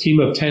a team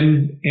of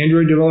 10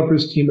 Android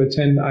developers, team of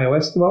 10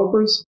 iOS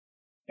developers,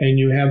 and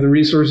you have the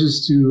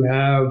resources to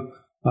have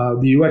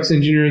the UX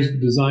engineers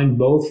design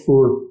both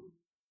for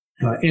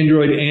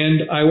Android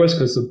and iOS,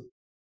 because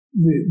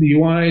the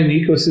UI and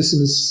the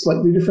ecosystem is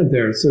slightly different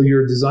there. So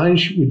your design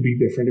would be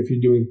different if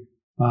you're doing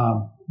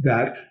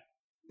that.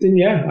 Then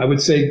yeah, I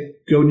would say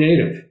go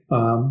native.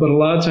 But a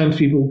lot of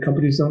times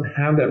companies don't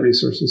have that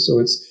resources. So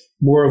it's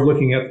more of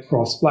looking at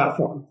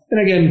cross-platform.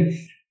 And again,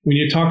 when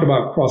you talk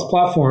about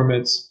cross-platform,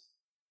 it's,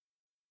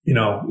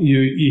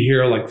 you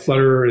hear like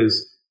Flutter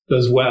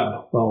does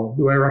web. Well,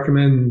 do I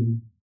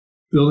recommend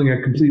building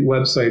a complete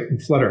website in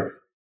Flutter?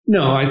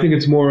 No, I think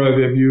it's more of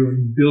if you're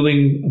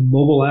building a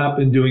mobile app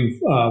and doing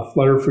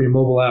Flutter for your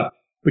mobile app,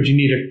 but you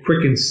need a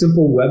quick and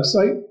simple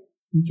website,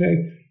 okay,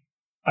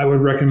 I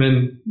would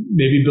recommend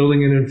maybe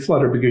building it in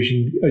Flutter because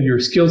your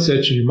skill set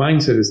and your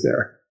mindset is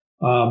there.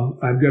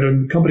 I've got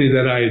a company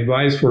that I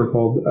advise for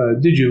called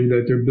Diju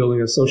that they're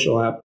building a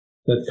social app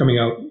that's coming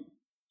out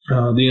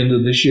the end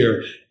of this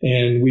year.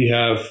 And we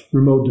have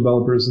remote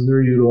developers and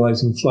they're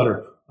utilizing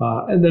Flutter.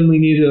 And then we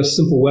needed a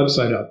simple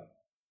website up.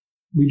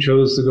 We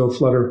chose to go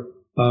Flutter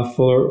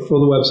for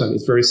the website.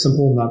 It's very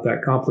simple, not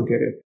that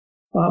complicated.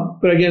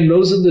 But again,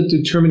 those are the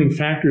determining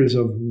factors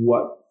of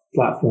what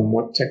platform,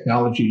 what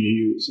technology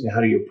you use, and how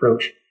do you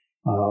approach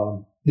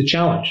the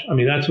challenge. I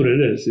mean, that's what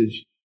it is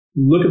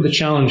look at the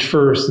challenge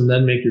first and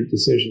then make your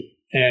decision.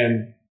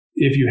 And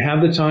if you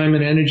have the time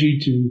and energy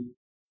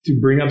to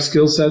bring up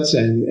skill sets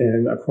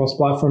and a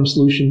cross-platform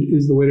solution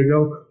is the way to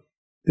go,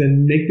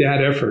 then make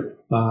that effort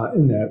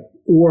in that.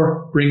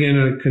 Or bring in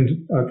a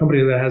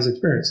company that has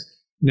experience.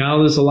 Now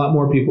there's a lot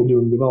more people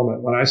doing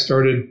development. When I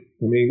started,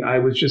 I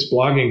was just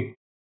blogging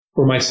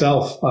for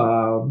myself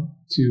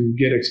to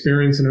get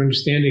experience and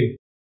understanding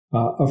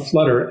of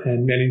Flutter,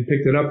 and many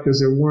picked it up because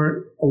there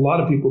weren't a lot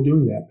of people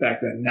doing that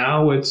back then.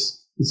 Now it's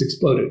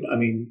exploded.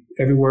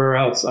 Everywhere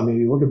else.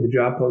 You look at the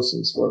job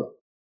postings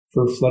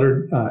for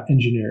Flutter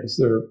engineers.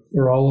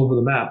 They're all over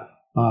the map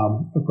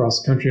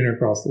across the country and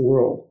across the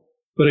world.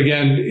 But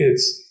again,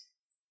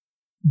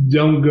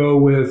 don't go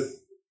with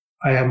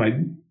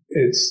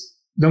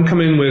don't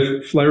come in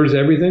with Flutter's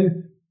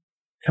everything.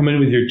 Come in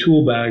with your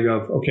tool bag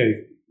of, okay,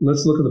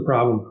 let's look at the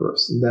problem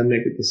first and then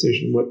make a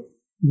decision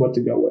what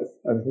to go with.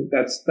 I think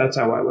that's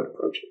how I would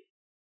approach it.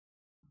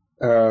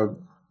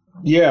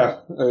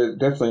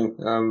 Definitely.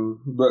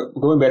 But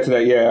going back to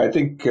that, I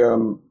think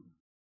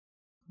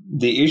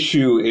the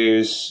issue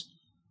is,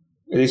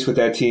 at least with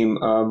that team,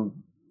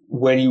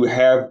 when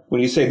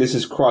you say this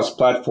is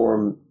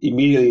cross-platform,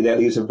 immediately that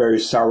leaves a very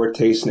sour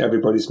taste in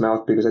everybody's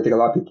mouth, because I think a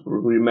lot of people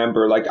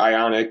remember like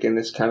Ionic and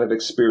this kind of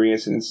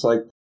experience, and it's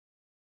like,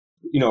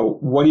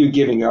 what are you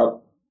giving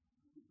up?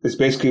 It's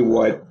basically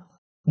what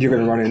you're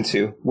going to run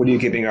into. What are you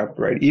giving up,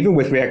 right? Even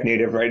with React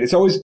Native, right?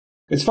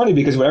 It's funny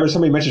because whenever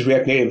somebody mentions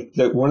React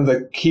Native, one of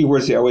the key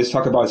words they always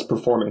talk about is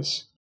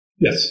performance.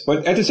 Yes.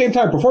 But at the same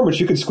time, performance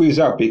you could squeeze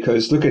out,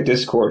 because look at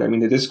Discord.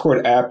 The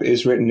Discord app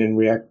is written in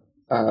React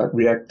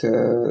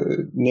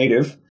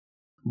Native,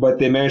 but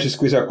they managed to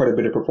squeeze out quite a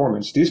bit of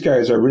performance. These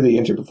guys are really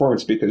into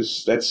performance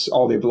because that's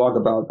all they blog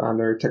about on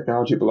their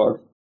technology blog.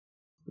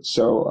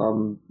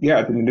 So,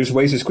 there's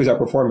ways to squeeze out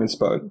performance,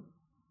 but...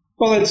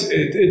 Well,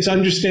 it's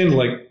understandable.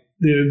 Like,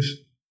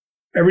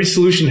 every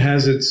solution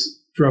has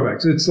its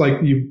drawbacks. It's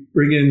like you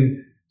bring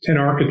in 10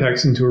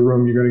 architects into a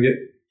room, you're going to get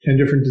 10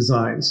 different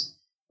designs.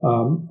 A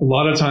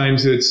lot of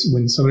times it's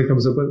when somebody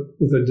comes up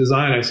with a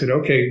design, I said,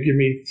 okay, give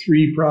me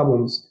 3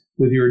 problems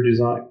with your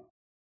design.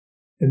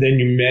 And then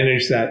you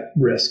manage that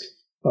risk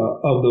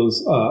of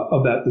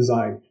of that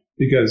design,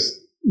 because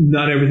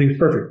not everything's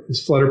perfect.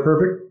 Is Flutter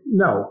perfect?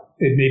 No.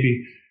 It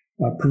maybe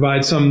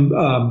provides some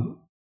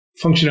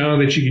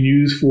functionality that you can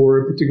use for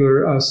a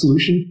particular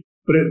solution,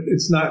 but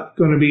it's not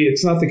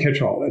the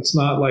catch-all. It's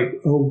not like,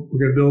 oh, we're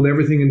going to build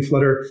everything in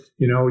Flutter.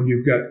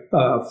 You've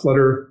got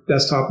Flutter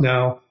desktop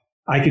now.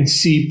 I can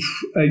see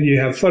you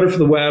have Flutter for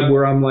the web,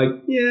 where I'm like,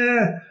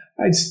 yeah,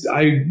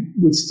 I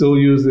would still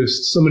use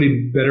this. So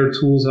many better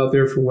tools out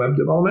there for web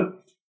development.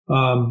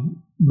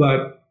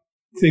 But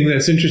the thing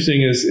that's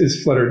interesting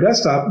is Flutter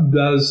desktop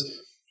does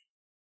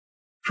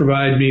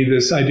provide me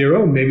this idea.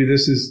 Oh, maybe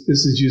this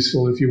is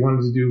useful if you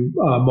wanted to do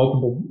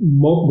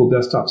multiple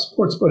desktop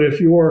supports. But if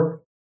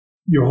your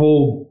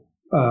whole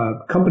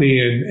company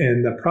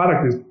and the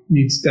product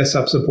needs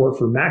desktop support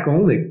for Mac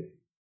only,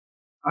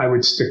 I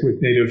would stick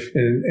with native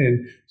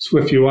and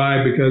Swift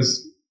UI,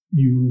 because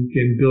you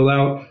can build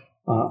out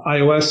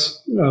iOS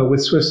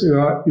with Swift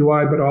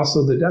UI, but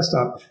also the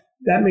desktop.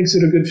 That makes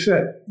it a good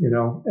fit,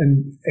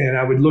 and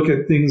I would look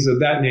at things of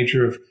that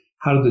nature of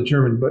how to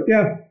determine. But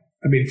yeah,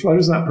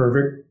 Flutter's not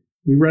perfect.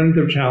 We run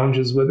into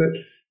challenges with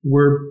it.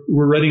 We're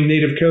writing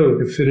native code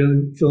to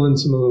fill in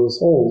some of those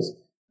holes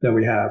that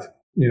we have.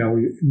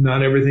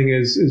 Not everything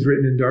is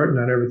written in Dart.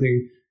 Not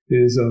everything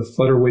is a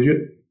Flutter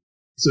widget.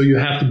 So you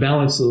have to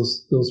balance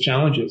those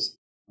challenges.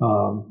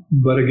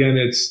 But again,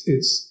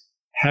 it's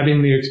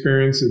having the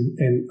experience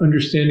and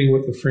understanding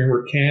what the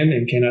framework can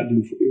and cannot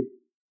do for you.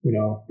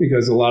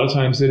 Because a lot of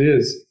times it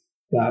is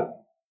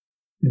that,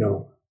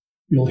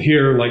 you'll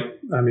hear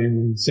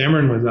when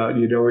Xamarin was out,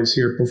 you'd always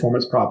hear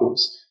performance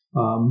problems.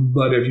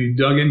 But if you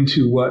dug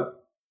into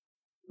what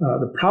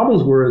the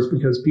problems were, is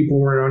because people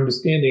weren't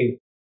understanding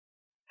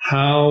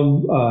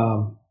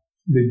how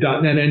the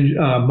 .NET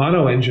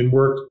Mono engine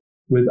worked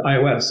with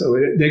iOS. So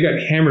they got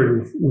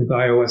hammered with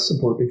iOS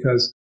support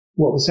because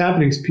what was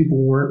happening is people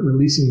weren't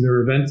releasing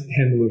their event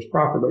handlers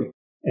properly,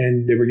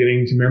 and they were getting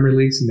into memory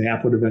leaks, and the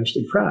app would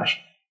eventually crash.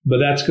 But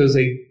that's because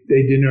they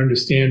didn't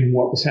understand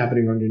what was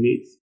happening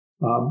underneath.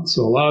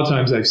 So a lot of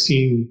times I've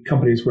seen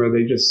companies where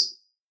they just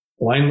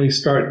blindly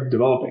start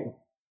developing,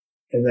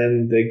 and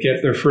then they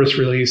get their first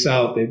release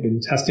out. They've been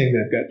testing.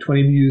 They've got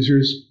 20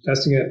 users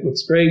testing it.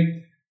 Looks great.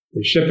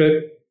 They ship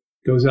it,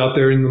 goes out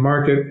there in the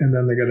market, and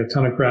then they got a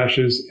ton of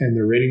crashes, and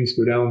their ratings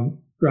go down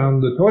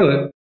the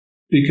toilet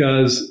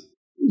because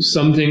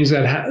some things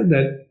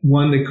that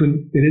one, they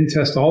didn't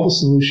test all the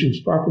solutions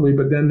properly,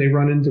 but then they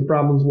run into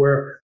problems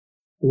where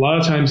a lot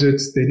of times they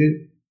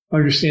didn't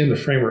understand the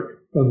framework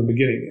from the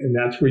beginning. And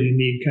that's where you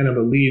need kind of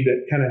a lead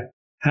that kind of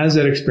has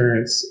that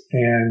experience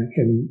and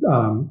can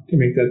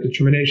make that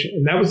determination.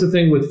 And that was the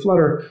thing with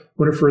Flutter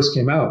when it first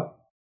came out.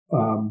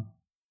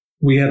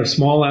 We had a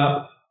small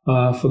app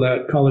for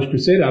that College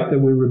Crusade app that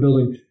we were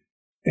building,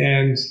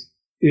 and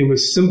it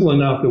was simple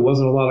enough. There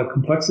wasn't a lot of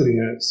complexity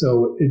in it,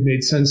 so it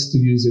made sense to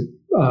use it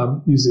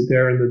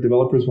there, and the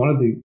developers wanted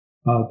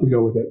to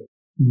go with it.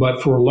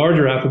 But for a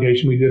larger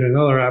application, we did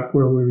another app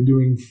where we were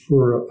doing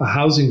for a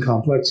housing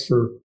complex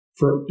for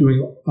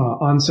doing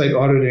on-site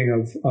auditing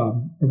of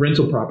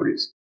rental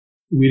properties.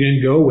 We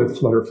didn't go with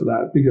Flutter for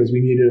that because we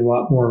needed a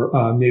lot more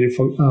native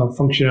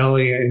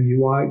functionality and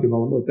UI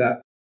development with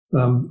that.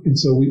 And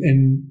so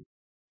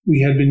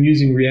we had been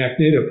using React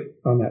Native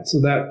on that, so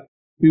that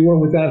we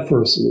went with that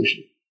for a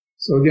solution.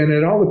 So again,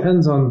 it all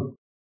depends on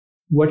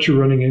what you're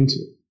running into,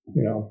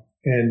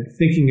 and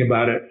thinking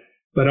about it.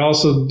 But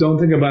also don't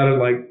think about it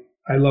like,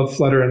 I love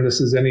Flutter and this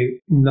is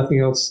nothing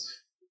else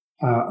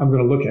I'm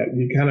going to look at.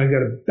 You kind of got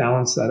to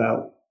balance that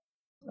out.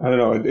 I don't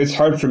know. It's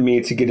hard for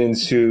me to get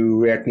into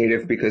React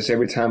Native because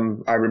every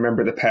time I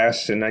remember the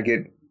past and I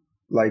get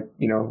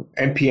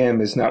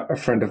NPM is not a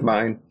friend of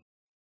mine.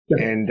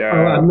 Yeah. And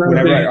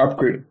whenever I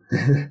upgrade,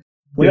 I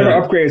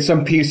upgraded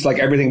some piece, like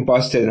everything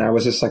busted and I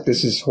was just like,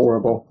 this is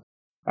horrible.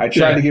 I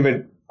tried to give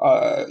it,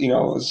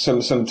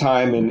 some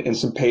time and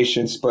some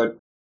patience, but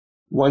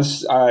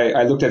once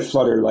I looked at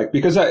Flutter,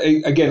 because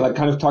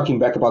kind of talking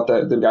back about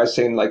the guy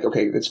saying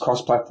okay, it's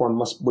cross-platform,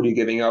 what are you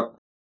giving up?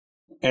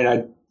 And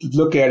I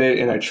look at it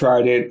and I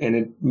tried it,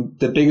 and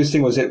the biggest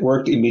thing was it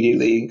worked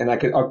immediately and I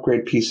could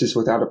upgrade pieces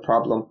without a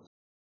problem,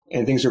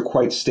 and things are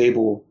quite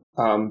stable.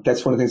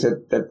 That's one of the things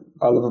that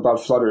I love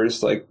about Flutter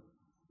is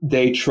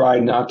they try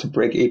not to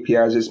break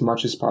APIs as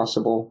much as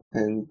possible,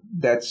 and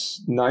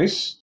that's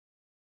nice.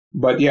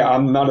 But yeah,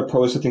 I'm not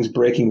opposed to things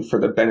breaking for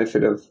the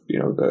benefit of,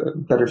 the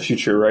better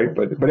future, right?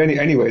 But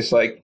anyways,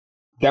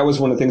 that was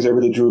one of the things that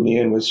really drew me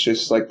in was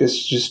just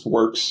this just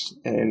works,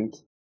 and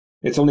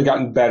it's only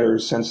gotten better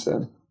since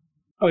then.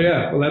 Oh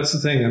yeah, well that's the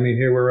thing. I mean,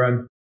 here we're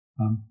on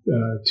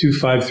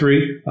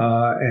 2.5.3,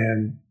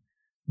 and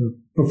the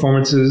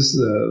performances,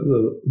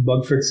 the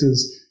bug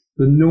fixes,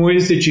 the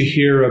noise that you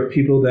hear of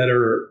people that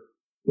are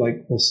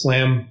will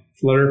slam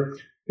Flutter,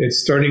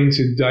 it's starting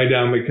to die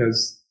down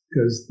because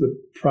the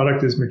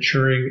product is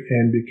maturing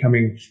and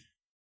becoming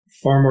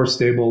far more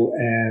stable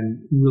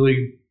and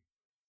really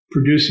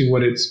producing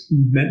what it's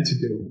meant to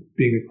do,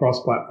 being a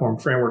cross-platform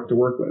framework to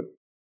work with,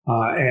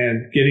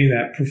 and getting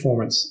that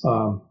performance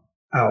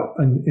out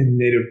in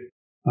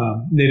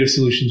native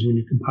solutions when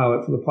you compile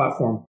it for the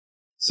platform.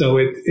 So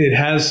it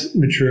has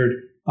matured.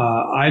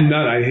 I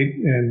hate,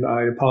 and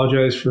I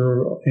apologize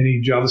for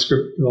any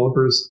JavaScript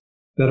developers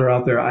that are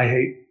out there. I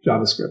hate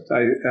JavaScript.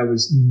 I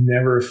was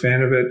never a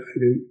fan of it. I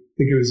didn't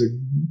think it was a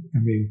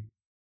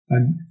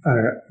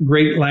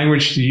great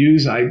language to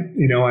use. I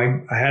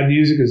had to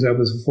use it because I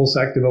was a full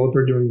stack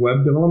developer doing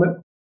web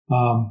development.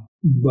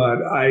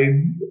 But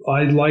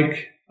I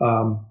like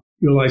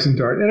utilizing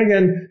Dart. And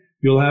again,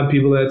 you'll have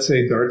people that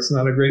say Dart's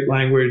not a great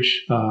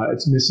language.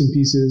 It's missing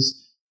pieces.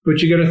 But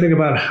you got to think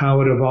about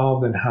how it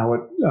evolved and how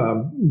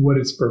what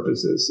its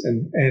purpose is,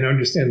 and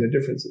understand the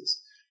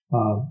differences.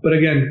 But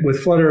again, with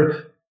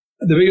Flutter,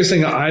 the biggest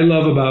thing I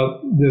love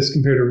about this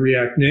compared to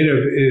React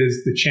Native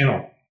is the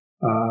channel,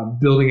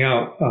 building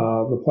out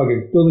the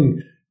plugin,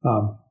 building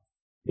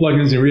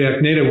plugins in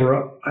React Native.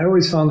 I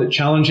always found it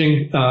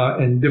challenging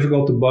and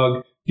difficult to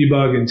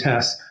debug, and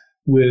test.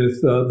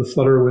 With the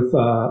Flutter with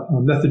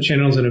method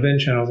channels and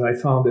event channels, I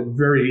found it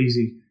very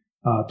easy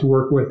to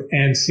work with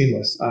and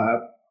seamless.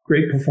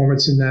 Great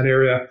performance in that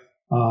area,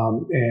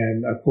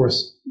 and of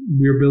course,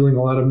 we're building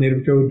a lot of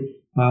native code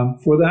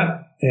for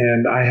that.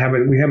 And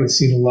we haven't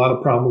seen a lot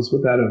of problems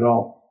with that at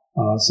all.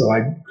 So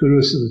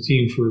kudos to the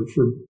team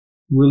for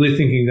really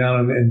thinking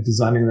down and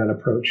designing that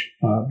approach,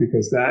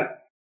 because that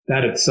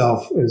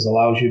itself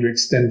allows you to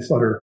extend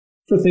Flutter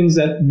for things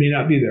that may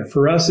not be there.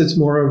 For us, it's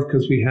more of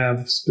because we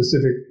have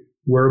specific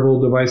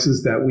wearable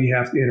devices that we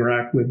have to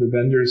interact with the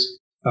vendors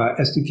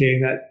SDK,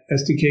 and that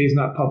SDK is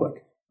not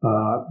public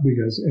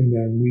and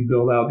then we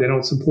build out. They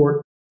don't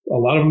support. A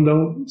lot of them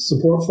don't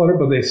support Flutter,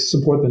 but they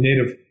support the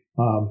native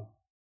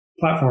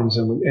platforms,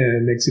 and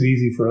it makes it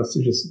easy for us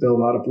to just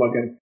build out a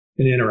plugin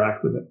and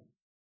interact with it.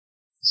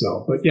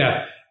 So, but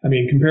yeah, I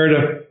mean, compared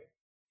to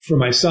for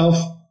myself,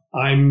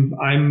 I'm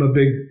a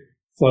big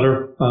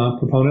Flutter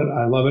proponent.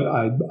 I love it.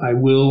 I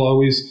will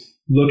always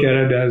look at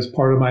it as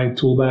part of my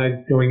tool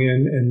bag going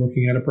in and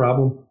looking at a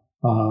problem.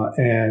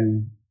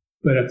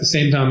 But at the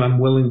same time, I'm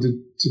willing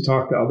to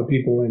talk to other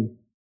people and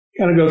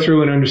kind of go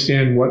through and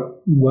understand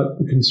what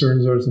the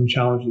concerns are and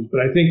challenges.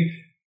 But I think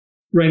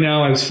right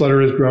now, as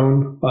Flutter has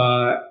grown,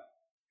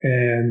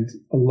 and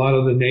a lot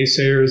of the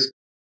naysayers,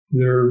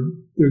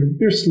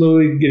 they're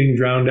slowly getting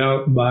drowned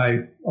out by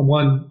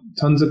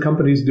tons of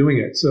companies doing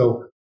it.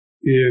 So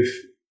if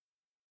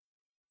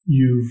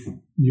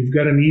you've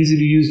got an easy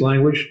to use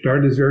language,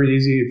 Dart is very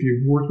easy. If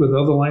you've worked with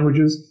other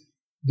languages,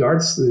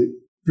 Dart's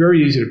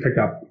very easy to pick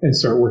up and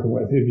start working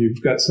with. If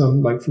you've got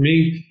some, like for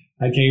me,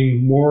 I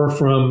came more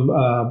from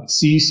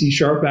C#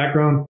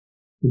 background.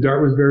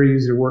 Dart was very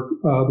easy to work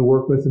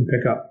with and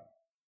pick up.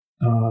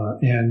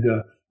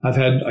 I've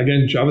had,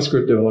 again,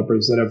 JavaScript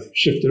developers that have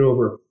shifted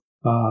over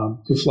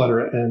to Flutter,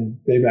 and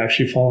they've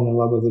actually fallen in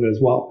love with it as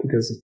well,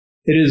 because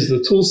it is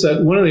the tool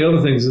set. One of the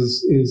other things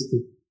is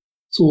the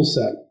tool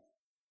set.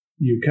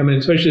 You come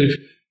in,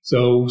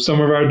 so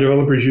some of our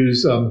developers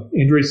use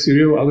Android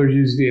Studio, others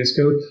use VS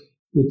Code.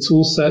 The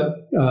tool set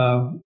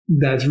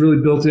that's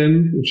really built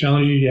in, the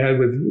challenge you had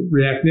with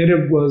React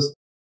Native was,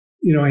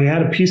 you had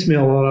to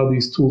piecemeal a lot of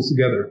these tools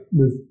together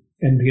with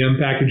NPM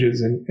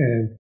packages,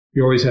 and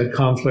you always had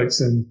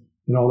conflicts and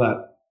all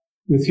that.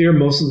 With here,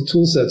 most of the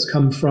tool sets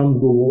come from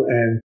Google,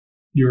 and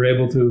you're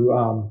able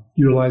to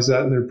utilize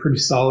that, and they're pretty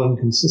solid and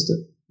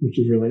consistent, which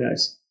is really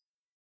nice.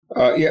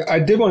 I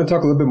did want to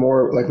talk a little bit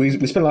more. Like we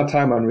spent a lot of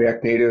time on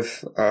React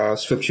Native,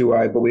 Swift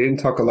UI, but we didn't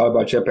talk a lot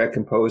about Jetpack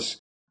Compose.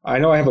 I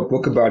know I have a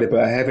book about it, but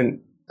I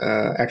haven't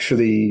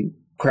actually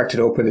cracked it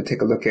open to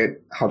take a look at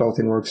how the whole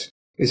thing works.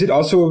 Is it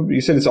also,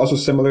 you said it's also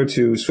similar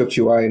to Swift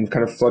UI and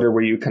kind of Flutter,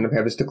 where you kind of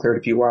have this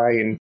declarative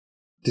UI and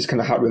just kind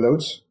of hot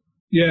reloads?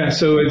 Yeah,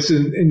 so it's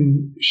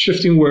in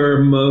shifting where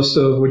most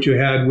of what you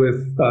had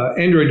with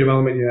Android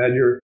development, you had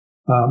you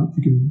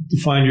can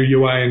define your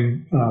UI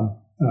in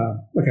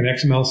like an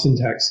XML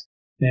syntax,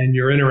 and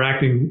you're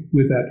interacting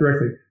with that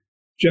directly.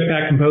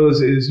 Jetpack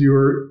Compose is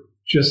you're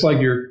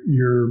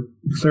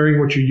declaring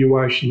what your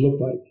UI should look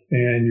like,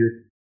 and you're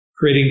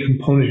creating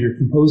components, you're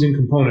composing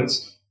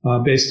components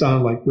based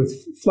on, like with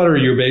Flutter,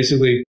 you're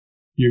basically,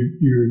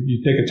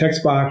 you take a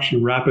text box,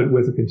 you wrap it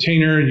with a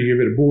container, you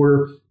give it a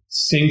border.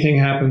 Same thing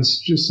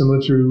happens, just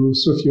similar to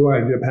Swift UI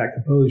and Jetpack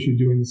Compose. You're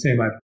doing the same.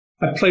 I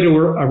played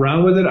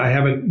around with it. I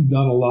haven't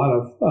done a lot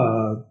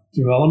of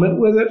development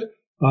with it.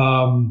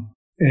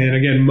 And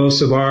again,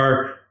 most of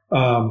our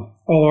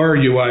all our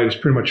UI is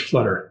pretty much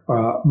Flutter.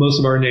 Most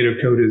of our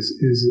native code is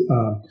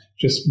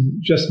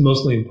just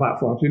mostly in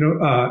platforms,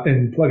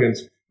 and plugins.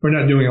 We're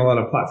not doing a lot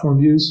of platform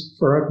views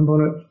for our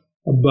component,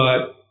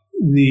 but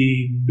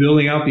the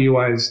building out the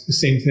UI is the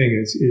same thing.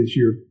 Is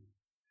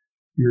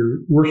you're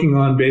working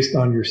on based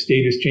on your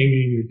state is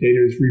changing, your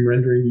data is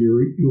re-rendering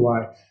your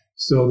UI.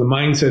 So the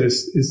mindset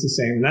is the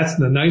same. And that's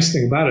the nice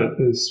thing about it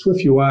is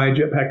Swift UI,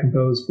 Jetpack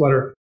Compose,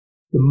 Flutter,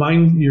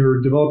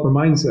 your developer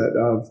mindset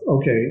of,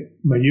 okay,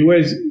 my UI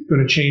is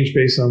going to change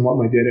based on what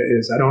my data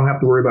is. I don't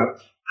have to worry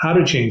about how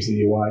to change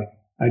the UI.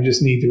 I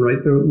just need to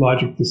write the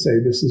logic to say,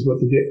 this is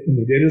what when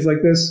the data is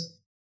like this,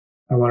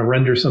 I want to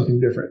render something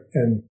different.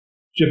 And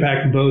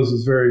Jetpack Compose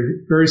is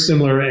very, very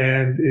similar.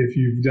 And if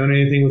you've done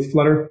anything with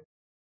Flutter,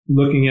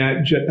 looking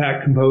at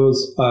Jetpack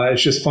Compose,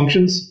 it's just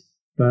functions.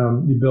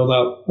 You build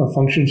out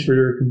functions for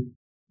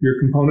your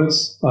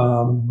components,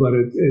 but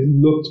it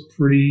looked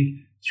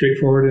pretty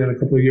straightforward, and a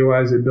couple of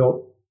UIs I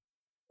built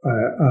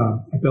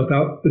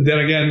out. But then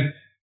again,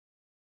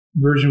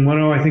 version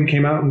 1.0 I think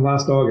came out in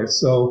last August.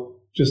 So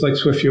just like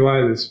Swift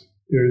UI,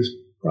 there's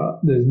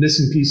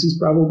missing pieces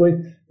probably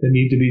that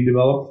need to be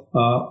developed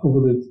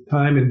over the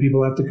time, and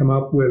people have to come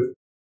up with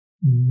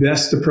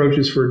best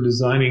approaches for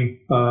designing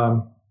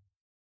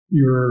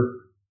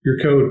your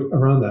code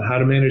around that, how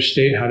to manage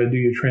state, how to do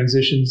your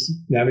transitions,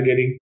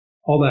 navigating,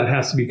 all that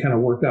has to be kind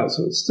of worked out.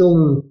 So it's still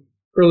in the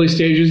early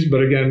stages,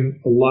 but again,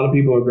 a lot of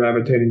people are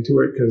gravitating to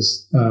it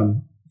because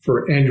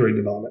for Android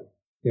development,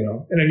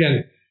 and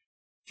again,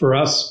 for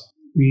us,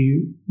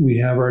 we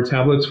have our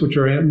tablets, which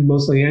are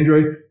mostly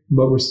Android,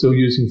 but we're still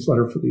using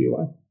Flutter for the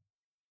UI.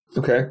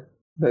 Okay.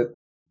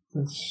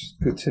 That's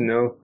good to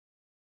know.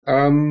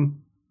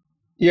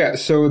 Yeah,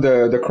 so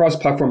the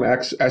cross-platform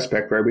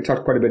aspect, right? We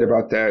talked quite a bit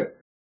about that.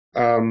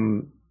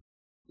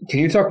 Can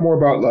you talk more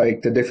about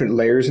like the different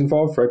layers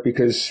involved, right?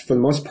 Because for the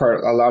most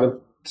part, a lot of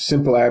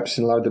simple apps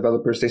and a lot of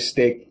developers, they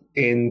stake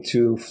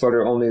into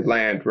Flutter-only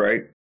land,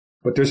 right?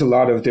 But there's a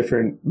lot of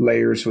different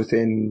layers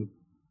within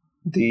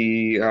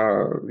the,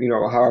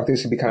 how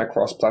things can be kind of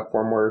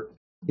cross-platform where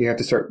you have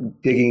to start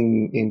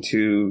digging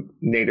into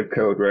native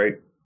code, right?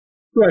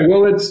 Right.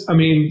 Well,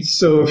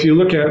 so if you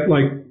look at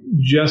like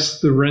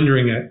just the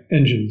rendering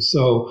engine,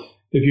 so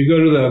if you go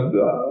to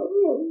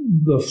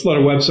the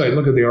Flutter website,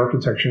 look at the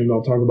architecture, and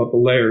they'll talk about the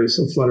layers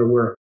of Flutter,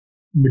 where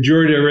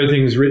majority of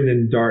everything is written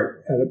in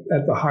Dart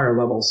at the higher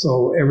level.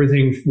 So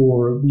everything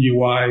for the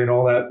UI and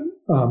all that,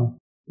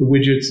 the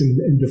widgets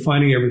and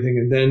defining everything.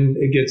 And then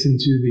it gets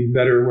into the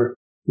embedder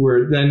where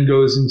it then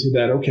goes into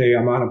that, okay,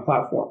 I'm on a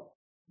platform.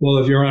 Well,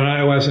 if you're on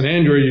iOS and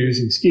Android, you're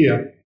using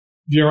Skia.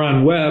 If you're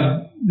on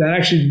web, that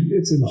actually,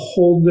 it's in a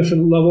whole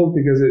different level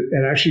because it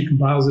actually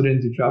compiles it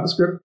into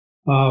JavaScript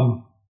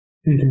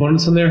and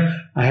components in there.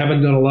 I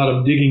haven't done a lot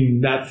of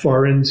digging that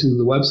far into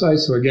the website.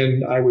 So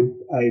again, I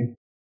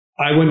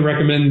wouldn't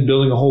recommend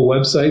building a whole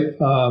website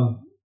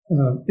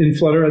in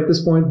Flutter at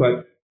this point,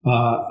 but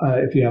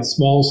if you have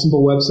small,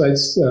 simple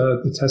websites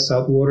to test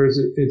out the waters,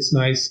 it's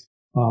nice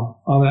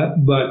on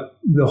that. But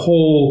the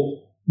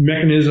whole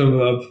mechanism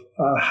of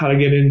how to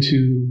get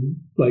into,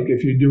 like,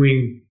 if you're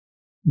doing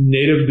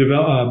native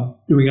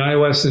doing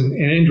iOS and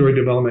Android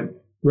development,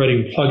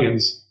 writing plugins,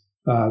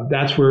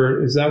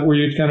 is that where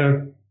you're kind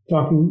of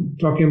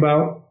talking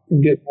about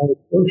and get more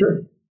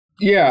exposure?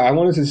 Yeah, I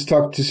wanted to just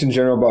talk just in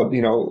general about,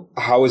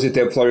 how is it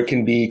that Flutter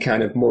can be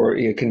kind of more,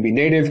 it can be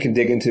native, can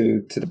dig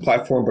into the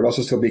platform, but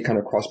also still be kind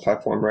of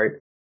cross-platform, right?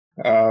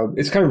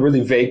 It's kind of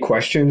really vague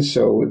questions.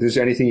 So if there's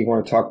anything you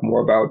want to talk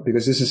more about,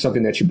 because this is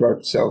something that you brought up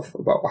yourself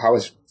about how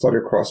is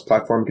Flutter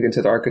cross-platform, get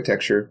into the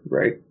architecture,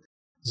 right?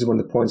 This is one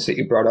of the points that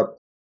you brought up.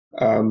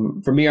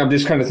 For me, I'm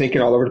just kind of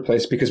thinking all over the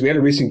place because we had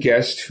a recent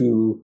guest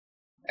who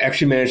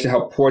actually managed to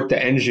help port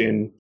the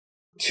engine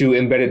to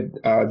embedded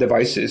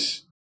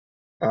devices.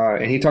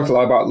 And he talked a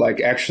lot about, like,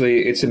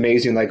 actually, it's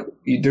amazing. Like,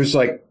 there's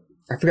like,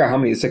 I forgot how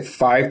many, it's like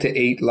 5 to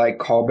 8 like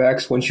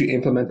callbacks. Once you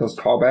implement those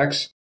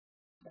callbacks,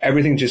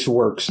 everything just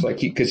works. Like,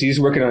 because he's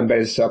working on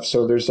embedded stuff.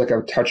 So there's like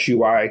a touch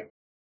UI.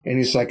 And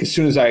he's like, as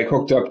soon as I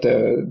hooked up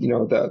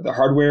the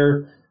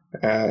hardware,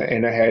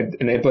 and I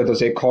implemented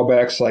those 8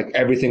 callbacks, like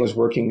everything was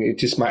working.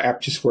 My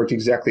app just worked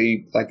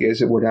exactly like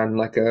as it would on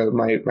like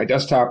my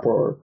desktop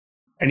or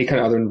any kind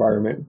of other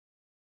environment.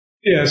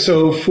 Yeah,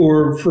 so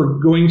for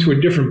going to a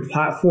different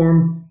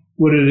platform,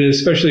 what it is,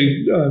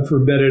 especially for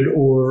embedded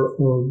or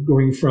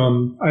going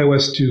from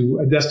iOS to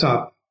a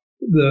desktop,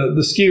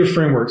 the Skia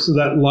framework, so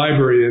that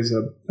library is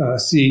a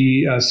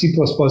C++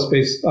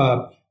 based,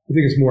 I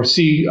think it's more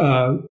C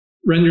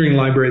rendering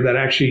library that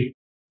actually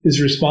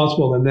is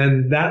responsible. And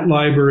then that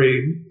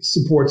library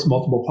supports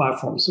multiple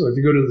platforms. So if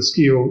you go to the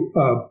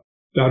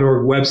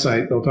Skia.org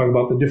website, they'll talk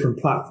about the different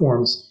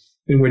platforms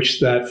in which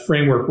that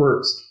framework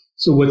works.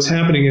 So what's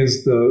happening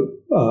is the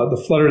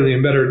Flutter, the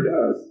embedded,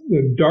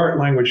 the Dart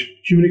language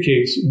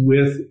communicates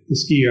with the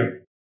Skia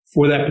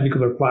for that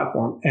particular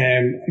platform.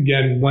 And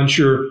again, once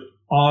you're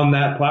on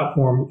that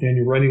platform and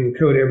you're running the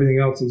code, everything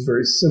else is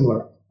very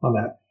similar on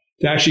that.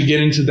 To actually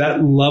get into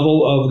that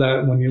level of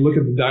that, when you look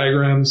at the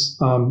diagrams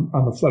on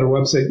the Flutter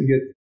website, you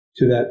get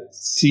to that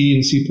C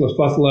and C++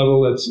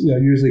 level that's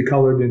usually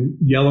colored in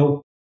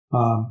yellow.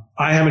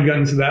 I haven't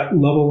gotten to that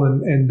level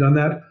and done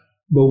that.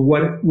 But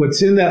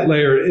what's in that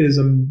layer is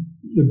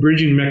the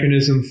bridging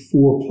mechanism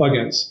for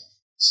plugins.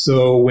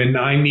 So when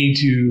I need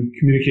to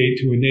communicate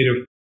to a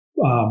native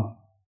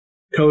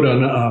code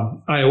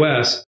on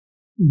iOS,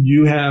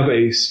 you have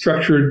a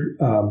structured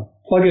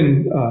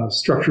plugin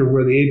structure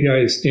where the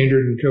API is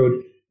standard in code,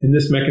 and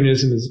this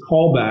mechanism is a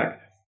callback.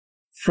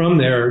 From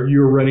there,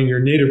 you're running your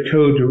native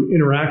code to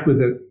interact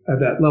with it at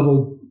that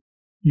level.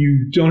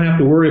 You don't have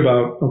to worry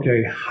about,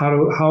 okay,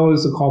 how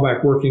is the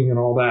callback working and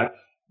all that.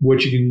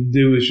 What you can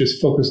do is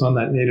just focus on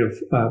that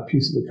native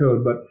piece of the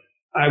code. But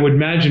I would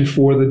imagine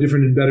for the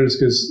different embedders,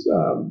 because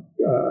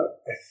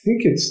I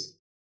think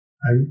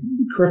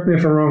correct me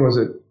if I'm wrong, was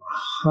it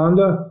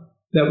Honda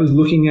that was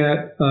looking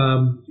at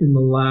in the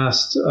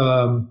last...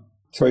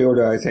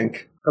 Toyota, I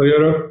think.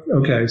 Toyota?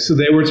 Okay. So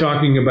they were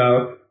talking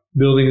about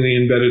building the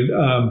embedded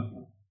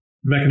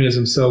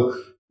mechanism. So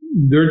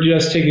they're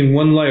just taking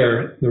one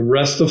layer. The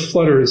rest of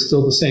Flutter is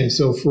still the same.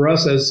 So for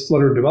us as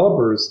Flutter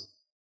developers,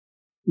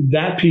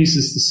 that piece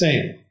is the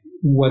same.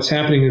 What's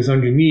happening is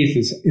underneath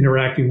is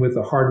interacting with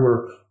the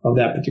hardware of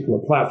that particular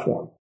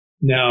platform.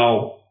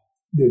 Now,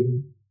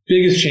 the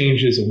biggest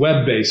change is a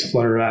web-based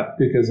Flutter app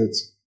because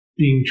it's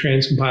being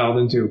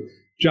transcompiled into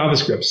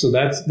JavaScript. So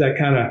that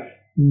kind of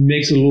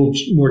makes it a little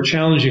more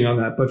challenging on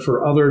that. But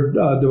for other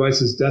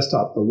devices,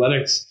 desktop, the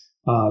Linux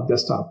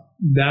desktop,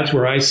 that's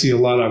where I see a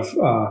lot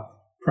of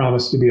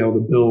promise to be able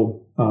to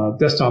build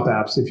desktop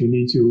apps if you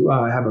need to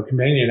have a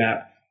companion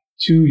app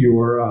to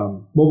your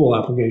mobile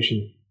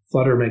application.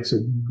 Flutter makes a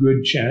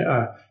good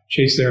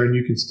chase there, and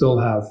you can still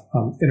have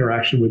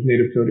interaction with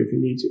native code if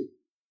you need to.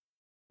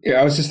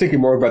 Yeah, I was just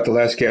thinking more about the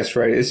last guest,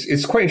 right?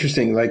 It's quite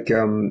interesting. Like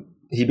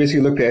he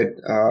basically looked at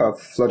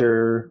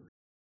Flutter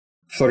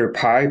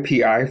Pi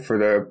for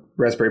the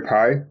Raspberry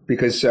Pi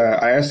because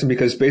I asked him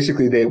because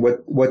basically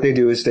what they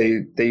do is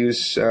they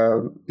use.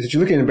 Did you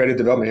look at embedded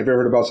development? Have you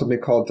ever heard about something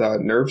called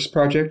Nerves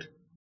Project?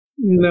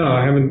 No,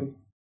 I haven't.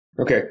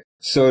 Okay,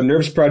 so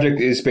Nerves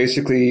Project is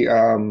basically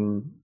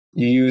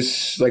you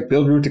use like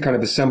Buildroot to kind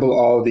of assemble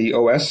all the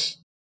OS,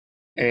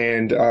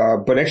 and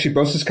but actually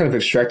most is kind of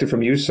extracted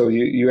from you. So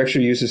you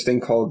actually use this thing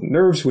called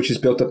Nerves, which is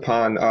built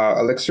upon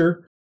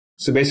Elixir.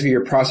 So basically,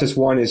 your process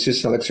one is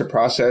just an Elixir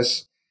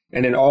process.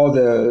 And then all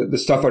the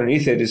stuff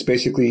underneath it is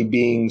basically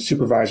being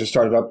supervised or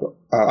started up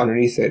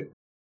underneath it.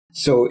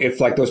 So if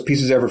like those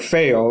pieces ever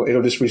fail,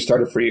 it'll just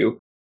restart it for you.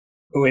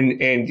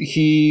 And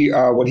he,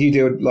 what he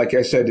did, like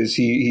I said, is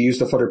he used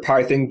the Flutter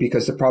Pi thing,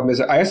 because the problem is,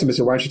 I asked him, I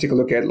said, why don't you take a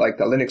look at like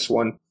the Linux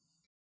one?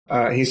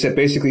 He said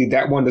basically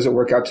that one doesn't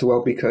work out too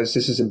well because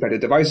this is embedded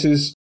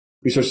devices.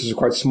 Resources are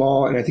quite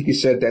small. And I think he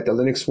said that the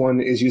Linux one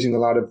is using a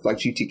lot of like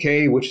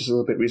GTK, which is a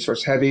little bit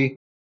resource heavy,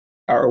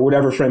 or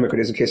whatever framework it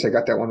is, in case I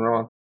got that one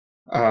wrong.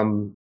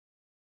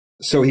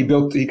 So he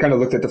kind of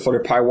looked at the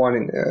Flutter Pi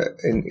one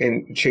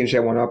and changed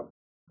that one up.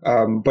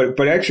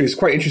 But actually it's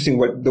quite interesting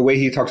the way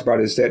he talks about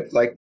it is that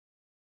like,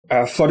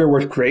 Flutter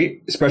worked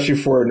great, especially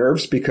for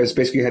nerves, because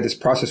basically you had this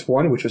process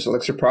one, which was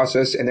Elixir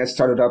process, and that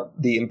started up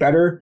the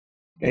embedder.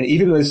 And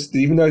even though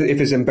if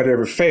his embedder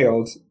ever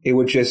failed, it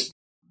would just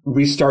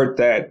restart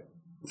that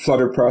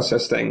Flutter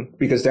process thing,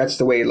 because that's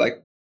the way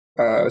like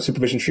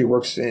supervision tree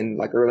works in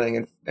like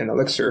Erlang and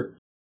Elixir.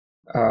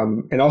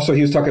 And also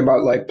he was talking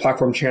about like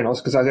platform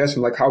channels, because I asked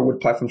him like, how would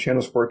platform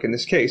channels work in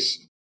this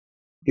case?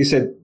 He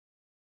said,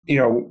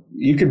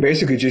 you can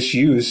basically just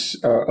use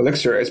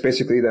Elixir as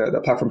basically the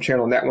platform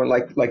channel. And that one,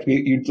 like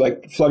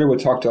Flutter would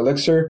talk to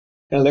Elixir,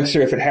 and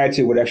Elixir, if it had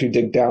to, would actually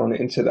dig down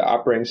into the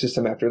operating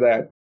system after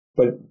that.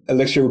 But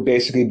Elixir would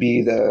basically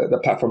be the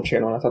platform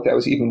channel. And I thought that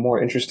was even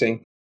more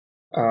interesting,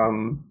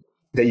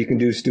 that you can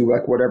do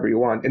like whatever you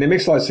want. And it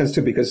makes a lot of sense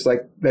too, because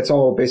like that's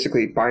all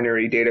basically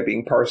binary data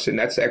being parsed. And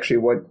that's actually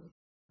what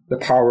the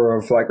power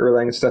of like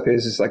Erlang and stuff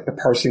is like the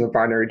parsing of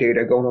binary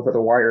data going over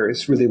the wire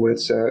is really what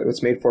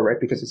it's made for, right?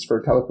 Because it's for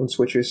telephone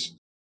switches.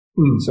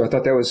 So I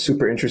thought that was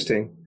super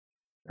interesting.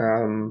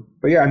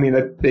 But yeah, I mean,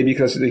 that maybe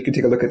because you could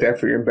take a look at that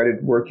for your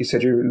embedded work. You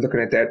said you were looking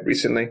at that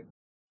recently.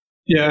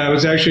 Yeah, I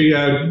was actually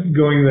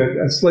going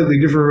a slightly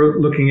different route,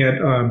 looking at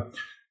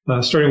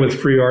starting with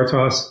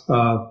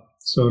FreeRTOS.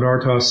 So an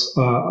RTOS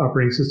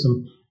operating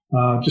system.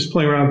 Just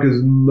playing around,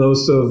 because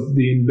most of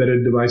the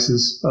embedded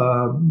devices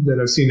that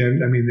I've seen,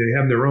 I mean, they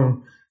have their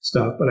own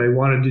stuff, but I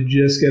wanted to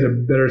just get a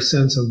better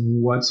sense of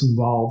what's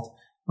involved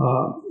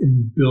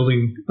in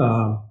building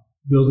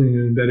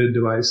an embedded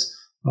device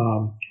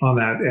on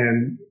that.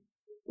 And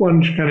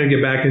wanted to kind of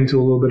get back into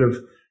a little bit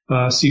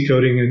of C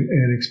coding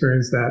and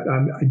experience that.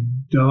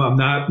 I'm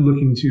not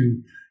looking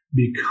to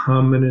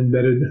become an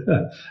embedded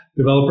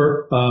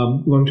developer.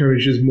 Long term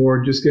is just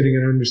more just getting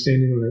an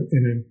understanding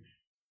and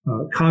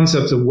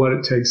concepts of what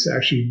it takes to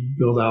actually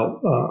build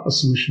out a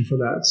solution for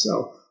that.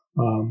 So,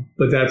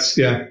 but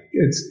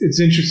it's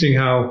interesting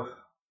how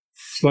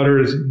Flutter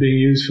is being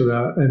used for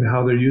that and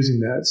how they're using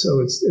that. So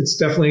it's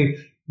definitely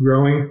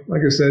growing.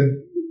 Like I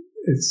said,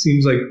 it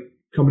seems like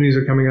companies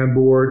are coming on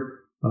board,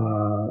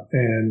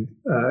 and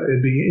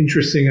it'd be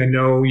interesting. I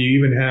know you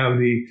even have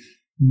the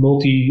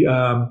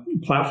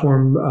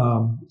multi-platform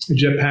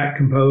Jetpack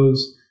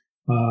Compose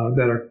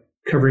that are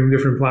covering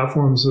different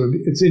platforms. So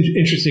it's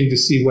interesting to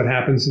see what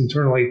happens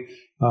internally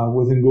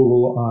within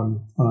Google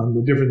on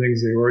the different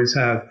things they always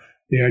have.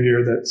 The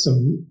idea that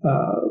some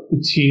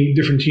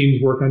different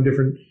teams work on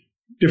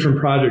different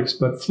projects,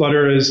 but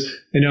Flutter is,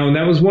 and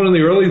that was one of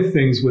the early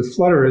things with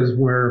Flutter is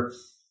where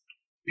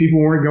people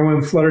weren't going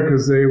with Flutter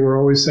because they were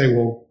always saying,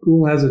 well,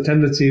 Google has a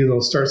tendency,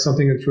 they'll start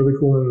something that's really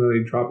cool and then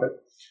they drop it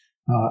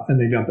and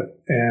they dump it.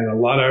 And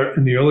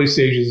in the early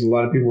stages, a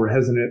lot of people were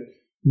hesitant,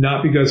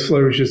 not because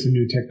Flutter is just a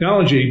new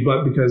technology,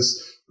 but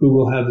because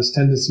Google had this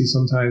tendency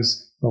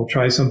sometimes they'll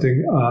try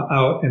something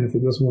out, and if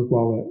it doesn't work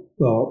well,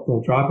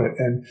 they'll drop it.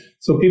 And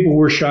so people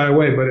were shy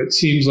away, but it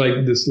seems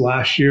like this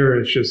last year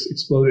it's just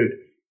exploded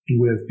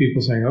with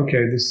people saying,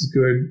 okay, this is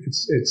good.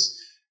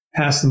 It's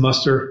passed the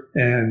muster,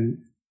 and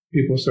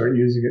people start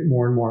using it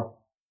more and more.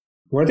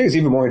 One thing that's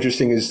even more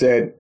interesting is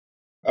that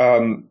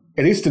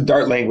at least the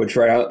Dart language,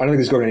 right? I don't think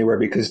it's going anywhere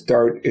because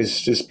Dart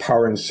is just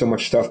powering so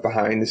much stuff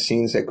behind the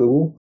scenes at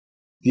Google.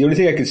 The only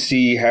thing I could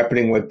see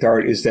happening with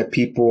Dart is that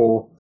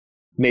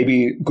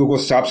maybe Google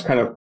stops kind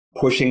of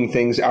pushing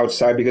things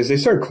outside because they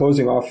started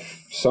closing off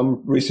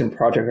some recent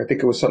project. I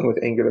think it was something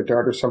with Angular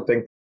Dart or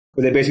something,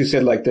 where they basically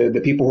said like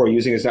the people who are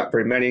using it is not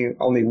very many,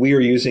 only we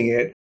are using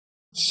it.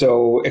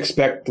 So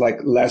expect like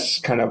less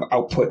kind of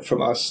output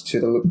from us to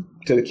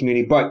the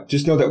community, but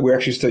just know that we're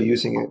actually still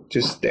using it.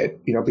 Just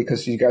that,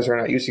 because you guys are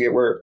not using it,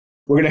 we're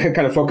going to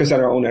kind of focus on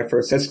our own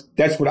efforts.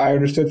 That's what I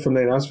understood from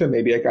the announcement.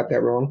 Maybe I got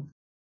that wrong.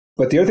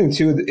 But the other thing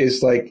too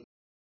is like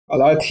a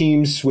lot of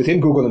teams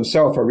within Google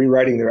themselves are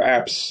rewriting their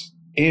apps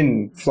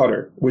in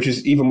Flutter, which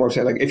is even more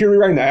sad. Like if you're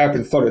rewriting the app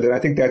in Flutter, then I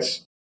think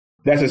that's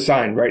a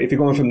sign, right? If you're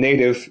going from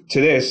native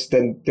to this,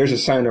 then there's a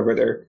sign over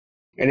there.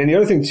 And then the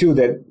other thing too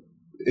that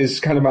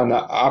is kind of on the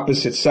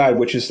opposite side,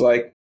 which is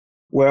like,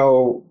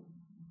 well,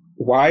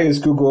 why is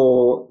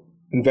Google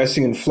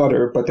investing in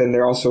Flutter, but then they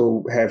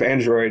also have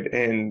Android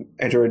and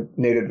Android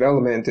native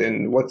development,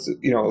 and what's,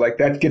 like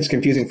that gets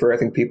confusing for, I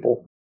think,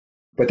 people.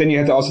 But then you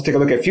have to also take a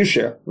look at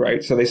Fuchsia,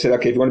 right? So they said,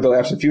 okay, if you want to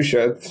build apps in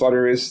Fuchsia,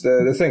 Flutter is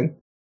the thing.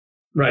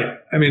 Right.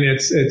 I mean,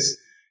 it's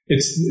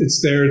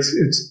there,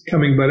 it's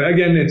coming, but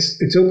again,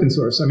 it's open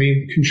source. I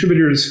mean,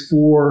 contributors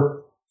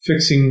for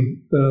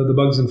fixing the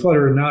bugs in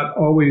Flutter are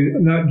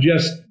not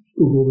just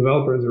Google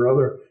developers or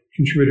other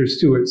contributors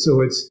to it.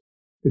 So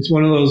it's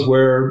one of those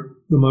where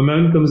the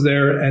momentum's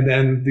there, and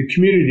then the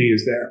community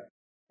is there.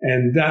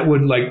 And that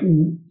would, like,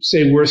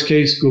 say worst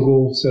case,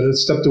 Google said it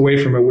stepped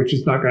away from it, which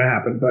is not going to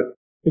happen. But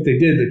if they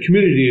did, the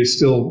community is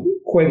still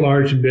quite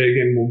large and big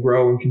and will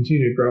grow and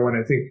continue to grow. And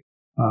I think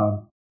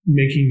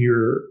making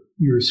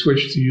your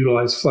switch to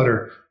utilize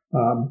Flutter,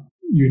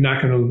 you're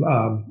not going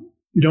to,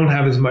 you don't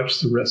have as much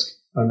the risk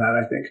on that,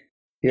 I think.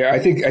 Yeah, I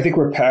think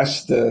we're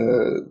past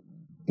the,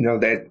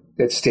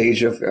 that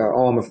stage of,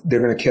 they're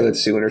going to kill it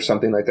soon or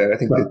something like that. I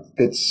think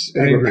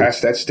we're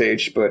past that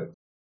stage, but,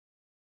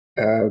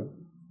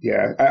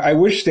 yeah, I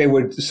wish they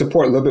would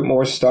support a little bit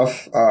more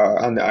stuff,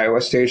 on the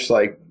iOS stage,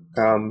 like,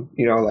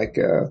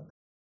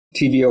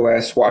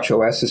 tvOS,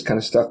 watchOS, this kind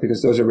of stuff,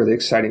 because those are really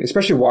exciting.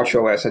 Especially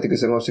watchOS, I think,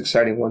 is the most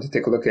exciting one to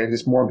take a look at.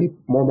 There's more and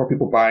more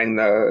people buying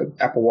the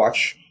Apple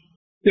Watch.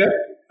 Yeah,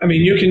 I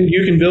mean, you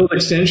can build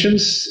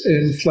extensions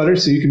in Flutter,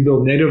 so you can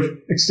build native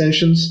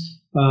extensions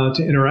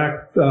to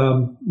interact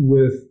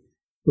with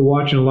the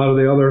watch and a lot of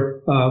the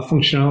other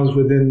functionalities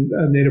within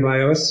native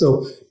iOS.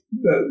 So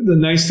the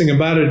nice thing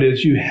about it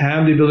is you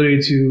have the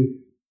ability to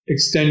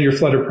extend your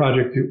Flutter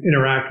project to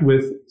interact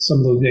with some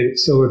of those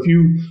natives. So if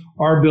you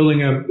are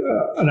building an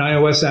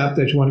iOS app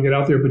that you want to get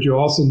out there, but you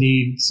also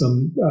need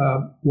some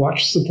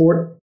watch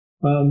support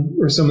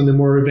or some of the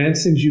more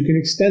advanced things, you can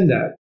extend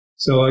that.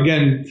 So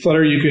again,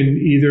 Flutter, you can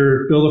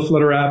either build a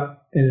Flutter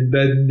app and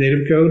embed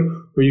native code,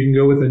 or you can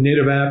go with a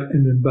native app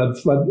and embed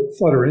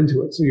Flutter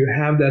into it. So you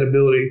have that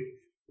ability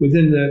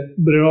within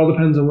but it all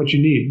depends on what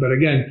you need. But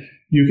again,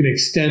 you can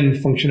extend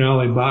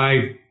functionality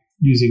by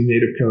using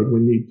native code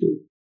when need to.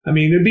 I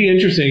mean, it'd be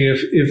interesting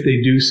if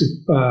they do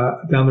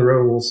down the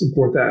road will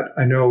support that.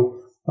 I know,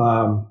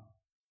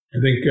 I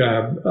think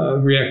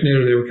React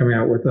Native, they were coming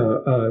out with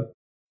a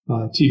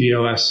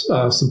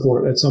tvOS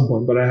support at some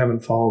point, but I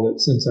haven't followed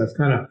it since I've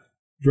kind of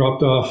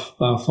dropped off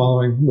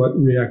following what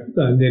React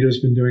Native's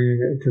been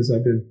doing, because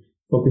I've been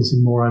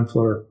focusing more on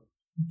Flutter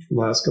for the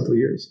last couple of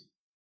years.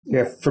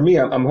 Yeah, for me,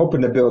 I'm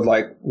hoping to build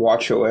like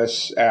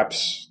watchOS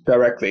apps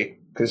directly,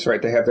 because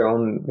they have their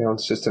own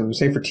system.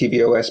 Same for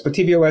tvOS, but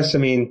tvOS, I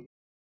mean,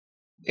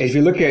 if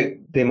you look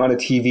at the amount of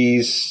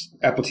TVs,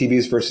 Apple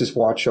TVs versus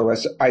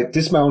watchOS,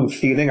 this is my own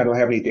feeling. I don't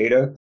have any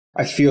data.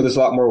 I feel there's a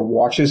lot more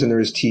watches than there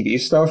is TV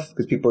stuff,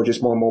 because people are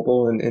just more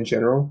mobile in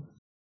general.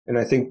 And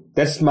I think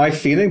that's my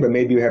feeling, but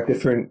maybe you have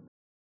different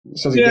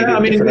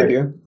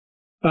idea.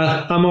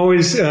 I'm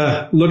always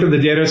look at the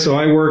data. So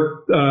I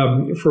work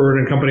for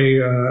a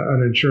company,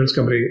 an insurance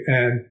company,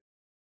 and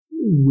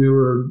we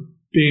were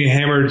being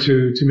hammered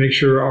to make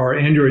sure our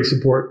Android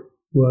support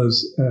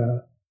was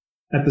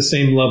at the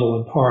same level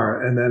in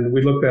par. And then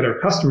we looked at our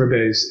customer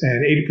base,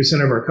 and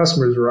 80% of our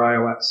customers were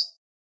iOS.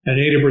 And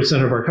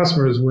 80% of our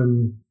customers,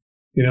 when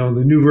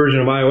the new version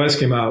of iOS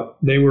came out,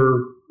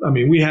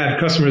 we had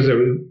customers that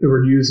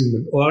were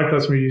using a lot of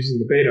customers using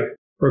the beta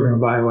program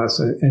of iOS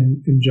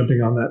and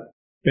jumping on that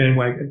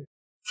bandwagon.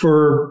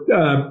 For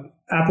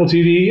Apple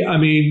TV, I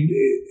mean,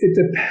 it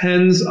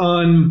depends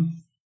on,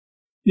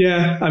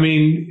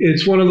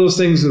 it's one of those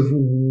things of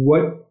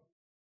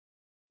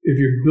if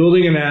you're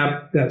building an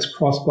app that's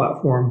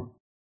cross-platform,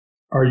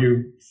 are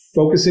you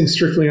focusing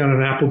strictly on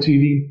an Apple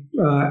TV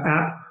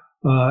app?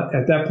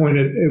 At that point,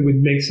 it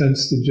would make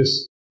sense to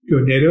just go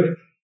native.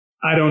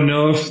 I don't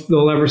know if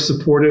they'll ever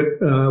support it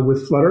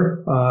with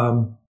Flutter.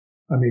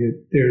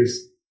 There's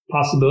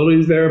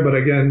possibilities there, but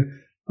again,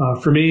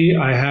 for me,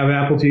 I have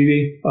Apple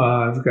TV.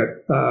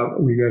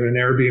 We got an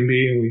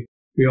Airbnb, and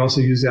we also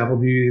use Apple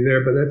TV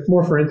there, but that's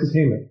more for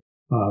entertainment.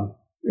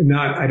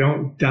 I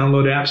don't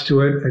download apps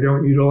to it. I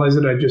don't utilize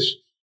it. I just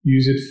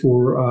use it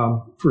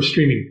for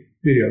streaming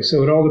video.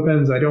 So it all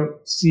depends. I don't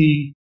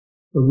see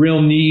a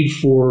real need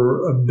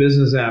for a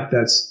business app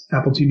that's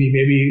Apple TV.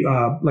 Maybe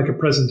like a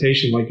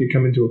presentation, like you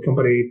come into a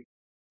company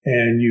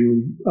and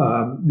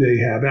they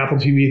have Apple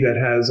TV that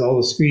has all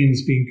the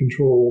screens being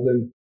controlled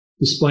and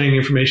displaying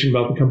information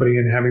about the company,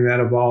 and having that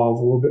evolve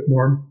a little bit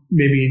more.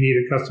 Maybe you need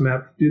a custom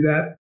app to do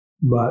that,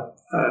 but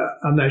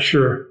I'm not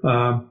sure.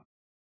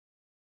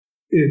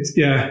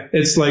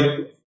 It's like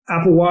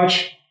Apple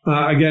Watch.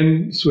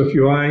 Again, Swift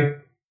UI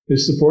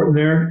is supporting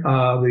there.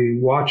 The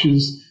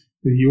watches,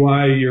 the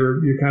UI,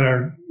 you're kind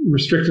of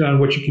restricted on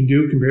what you can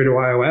do compared to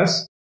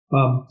iOS.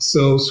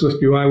 So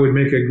Swift UI would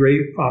make a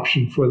great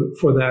option for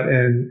that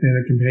and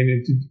a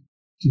companion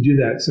to do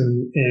that. So,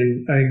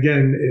 and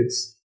again,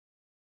 it's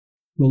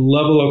the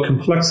level of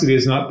complexity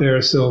is not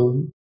there.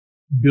 So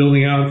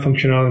building out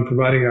functionality and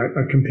providing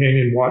a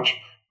companion watch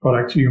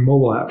product to your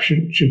mobile app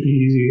shouldn't be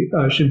easy.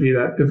 Shouldn't be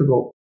that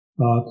difficult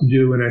to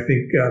do. And I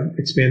think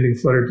expanding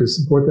Flutter to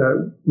support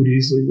that would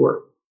easily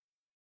work.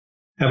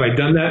 Have I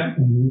done that?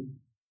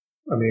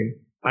 I mean,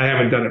 I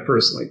haven't done it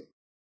personally,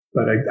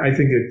 but I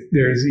think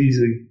there's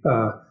easily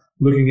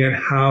looking at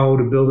how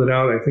to build it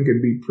out. I think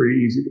it'd be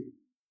pretty easy to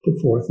put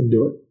forth and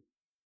do it.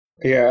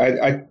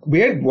 Yeah, we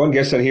had one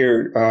guest on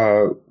here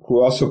who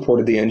also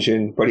ported the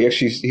engine, but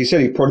he said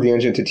he ported the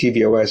engine to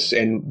tvOS,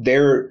 and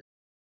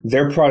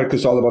their product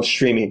is all about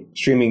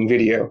streaming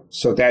video.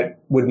 So that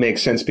would make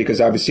sense because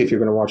obviously if you're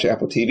going to watch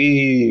Apple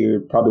TV,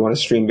 you probably want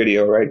to stream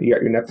video, right? You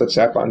got your Netflix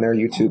app on there,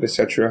 YouTube,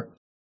 etc.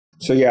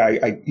 So yeah,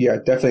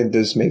 it definitely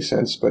does make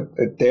sense. But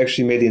they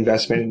actually made the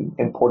investment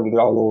in porting it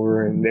all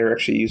over, and they're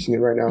actually using it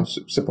right now,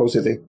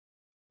 supposedly,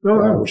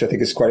 which I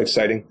think is quite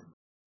exciting.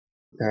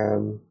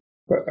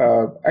 But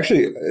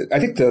actually, I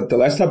think the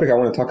last topic I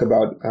want to talk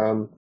about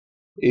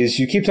is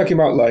you keep talking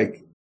about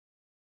like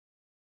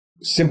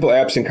simple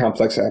apps and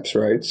complex apps,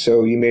 right?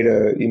 So you made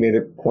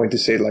a point to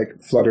say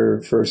like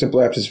Flutter for simple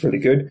apps is really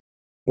good.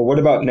 But what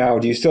about now?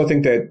 Do you still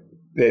think that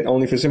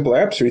only for simple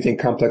apps, or do you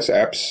think complex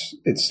apps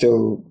it's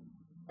still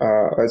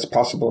it's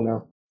possible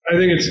now? I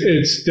think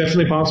it's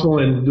definitely possible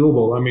and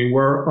doable. I mean,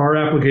 where our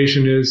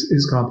application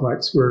is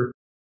complex. We're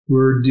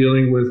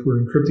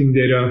encrypting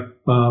data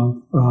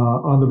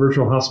on the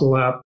virtual hospital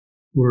app.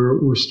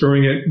 We're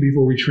storing it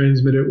before we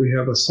transmit it. We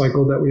have a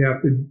cycle that we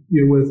have to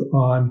deal with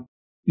on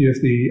if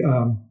the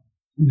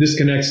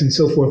disconnects and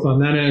so forth on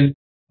that end.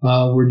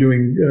 We're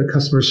doing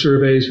customer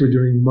surveys. We're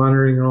doing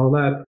monitoring and all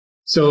that.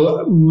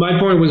 So my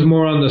point was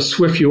more on the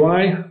Swift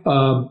UI,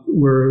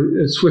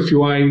 where Swift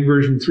UI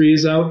version 3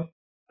 is out.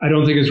 I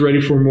don't think it's ready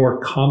for more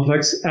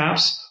complex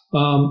apps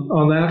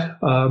on that,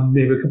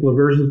 maybe a couple of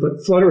versions.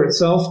 But Flutter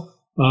itself,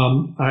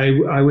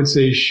 I would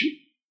say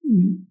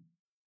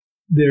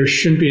there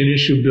shouldn't be an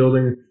issue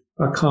building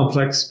a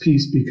complex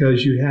piece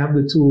because you have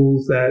the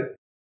tools that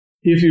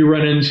if you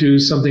run into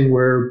something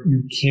where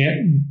you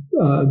can't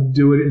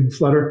do it in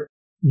Flutter,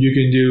 you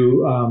can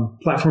do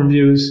platform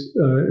views,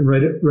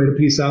 write a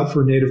piece out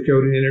for native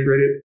code and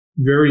integrate it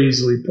very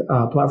easily.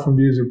 Platform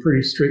views are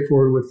pretty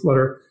straightforward with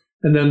Flutter.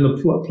 And then the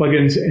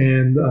plugins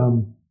and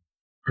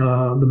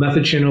the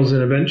method channels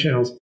and event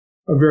channels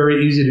are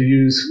very easy to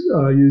use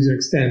and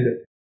extend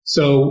it.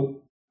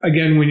 So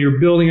again, when you're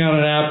building out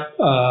an app,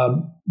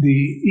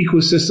 the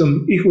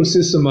ecosystem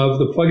of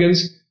the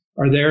plugins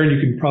are there, and you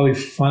can probably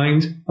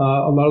find a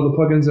lot of the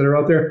plugins that are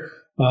out there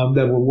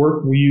that will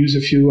work. We use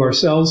a few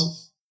ourselves.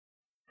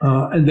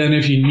 And then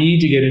if you need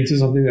to get into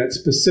something that's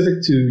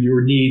specific to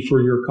your need for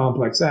your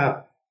complex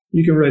app,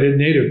 you can write it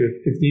native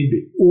if need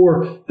be.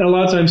 And a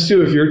lot of times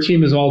too, if your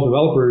team is all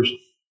developers,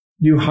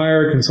 you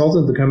hire a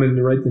consultant to come in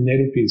and write the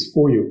native piece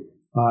for you.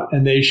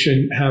 And they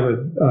shouldn't have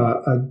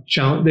a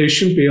challenge. They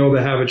shouldn't be able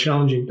to have a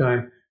challenging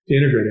time to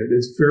integrate it.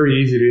 It's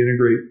very easy to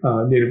integrate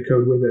native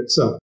code with it.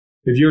 So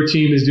if your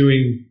team is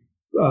doing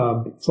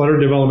Flutter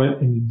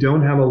development and you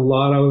don't have a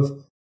lot of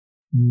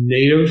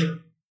native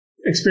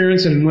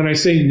experience, and when I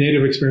say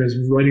native experience,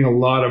 writing a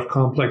lot of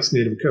complex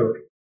native code.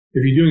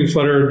 If you're doing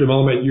Flutter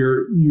development,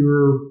 you're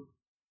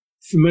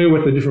familiar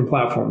with the different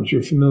platforms.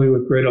 You're familiar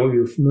with Gradle.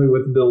 You're familiar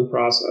with the build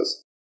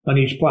process on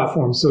each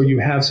platform. So you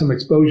have some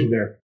exposure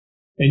there.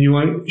 And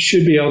you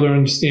should be able to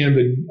understand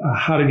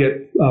how to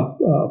get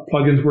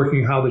plugins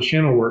working, how the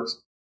channel works.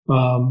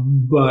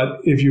 But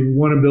if you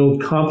want to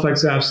build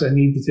complex apps that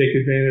need to take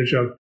advantage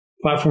of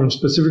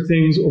platform-specific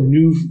things or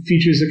new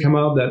features that come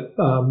out that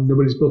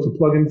nobody's built a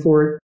plugin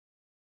for it,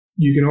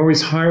 you can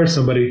always hire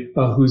somebody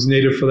who's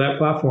native for that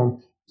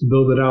platform to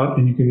build it out,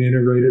 and you can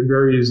integrate it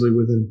very easily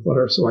within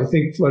Flutter. So I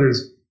think Flutter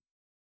is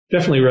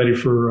definitely ready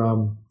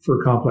for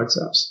complex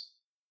apps.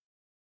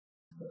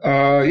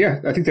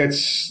 Yeah, I think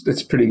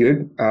that's pretty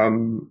good.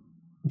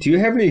 Do you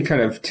have any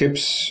kind of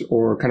tips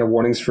or kind of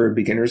warnings for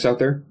beginners out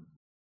there?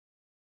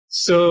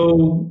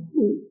 So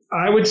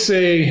I would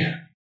say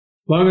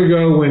long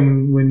ago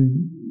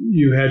when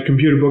you had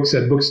computer books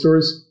at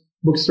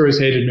bookstores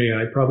hated me.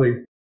 I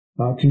probably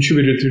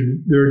contributed to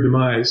their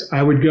demise.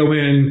 I would go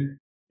in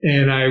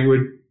and I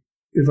would,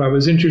 if I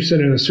was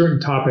interested in a certain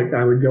topic,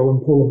 I would go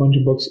and pull a bunch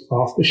of books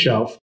off the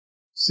shelf,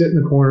 sit in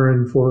the corner,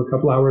 and for a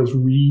couple hours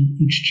read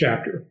each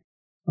chapter.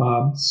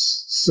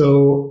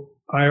 So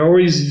I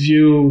always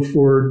view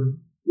for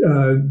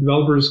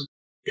developers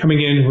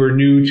coming in who are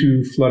new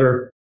to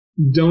Flutter,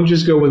 don't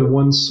just go with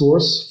one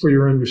source for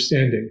your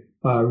understanding.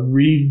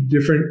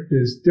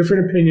 There's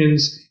different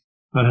opinions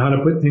on how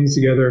to put things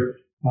together.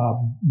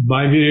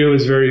 My video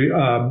is very,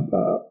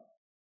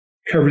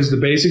 covers the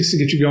basics to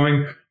get you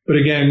going. But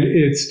again,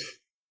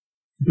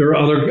 there are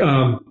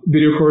other,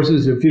 video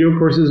courses. If video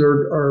courses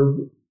are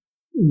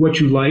what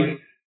you like,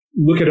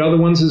 look at other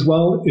ones as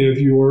well. If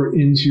you're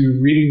into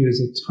reading,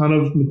 there's a ton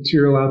of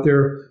material out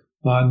there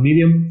on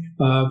Medium,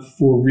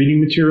 for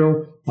reading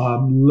material.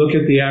 Look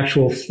at the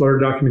actual Flutter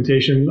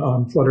documentation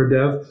on Flutter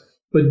Dev,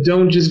 but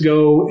don't just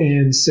go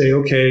and say,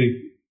 okay,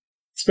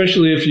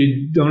 especially if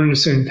you don't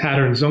understand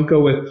patterns, don't go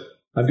with,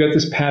 I've got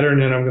this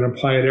pattern and I'm going to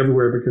apply it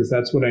everywhere because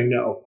that's what I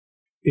know.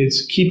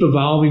 It's keep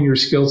evolving your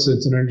skill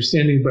sets and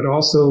understanding, but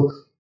also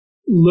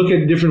look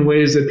at different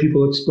ways that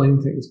people explain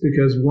things,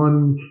 because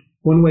one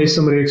way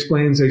somebody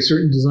explains a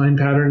certain design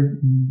pattern,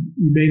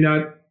 you may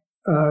not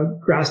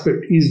grasp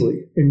it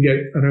easily and get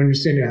an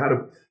understanding of how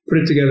to put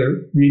it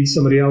together. Read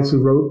somebody else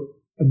who wrote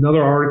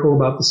another article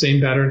about the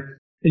same pattern,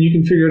 and you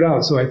can figure it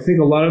out. So I think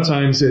a lot of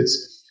times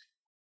it's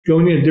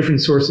going into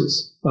different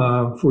sources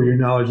for your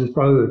knowledge is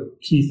probably the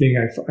key thing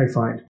I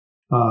find.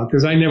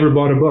 Because I never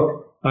bought a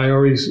book I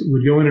always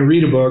would go in and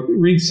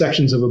read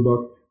sections of a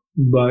book,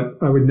 but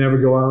I would never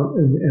go out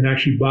and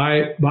actually buy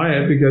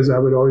it because I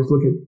would always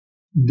look at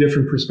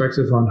different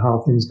perspectives on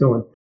how things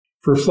going.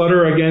 For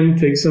Flutter, again,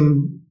 take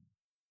some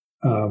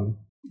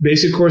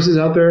basic courses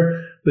out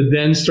there, but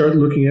then start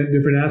looking at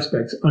different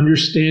aspects.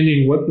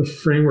 Understanding what the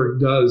framework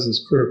does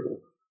is critical.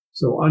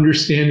 So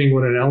understanding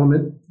what an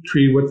element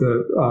tree, what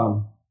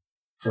the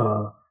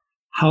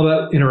how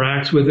that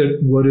interacts with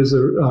it, what is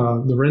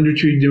the render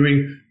tree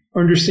doing,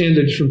 understand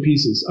the different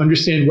pieces,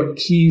 understand what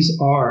keys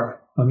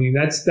are. I mean,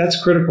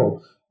 that's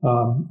critical.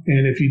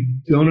 And if you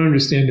don't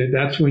understand it,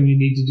 that's when you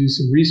need to do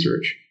some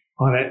research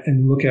on it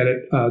and look at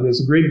it.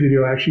 There's a great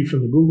video actually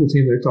from the Google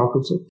team that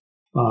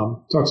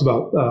talks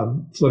about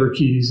Flutter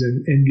keys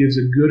and gives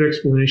a good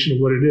explanation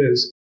of what it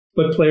is,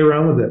 but play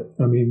around with it.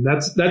 I mean,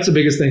 that's the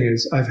biggest thing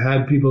is I've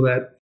had people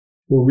that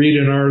will read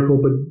an article,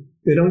 but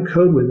they don't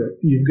code with it.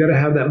 You've got to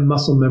have that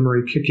muscle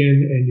memory kick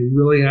in, and you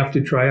really have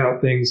to try out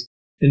things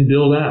and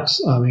build apps.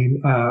 I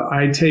mean,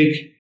 I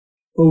take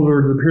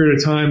over the period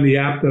of time, the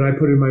app that I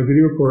put in my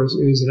video course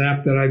is an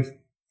app that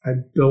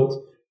I've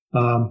built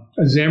a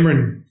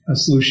Xamarin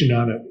solution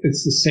on it.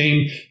 It's the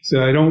same,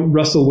 so I don't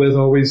wrestle with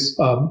always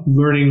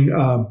learning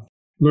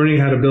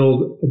how to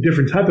build a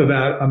different type of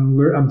app.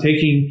 I'm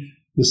taking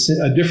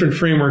a different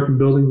framework and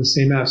building the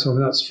same app, so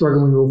I'm not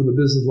struggling over the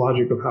business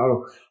logic of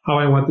how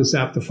I want this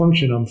app to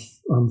function.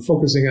 I'm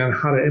focusing on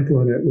how to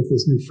implement it with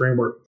this new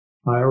framework.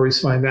 I always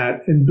find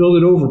that and build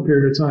it over a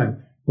period of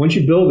time. Once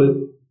you build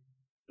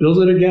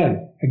it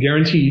again. I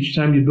guarantee each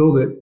time you build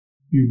it,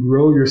 you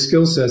grow your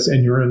skill sets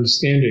and your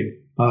understanding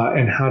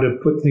and how to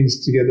put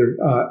things together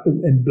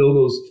and build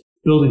those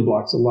building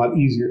blocks a lot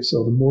easier.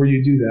 So the more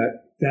you do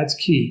that, that's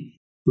key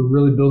for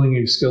really building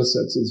your skill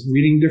sets is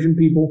reading different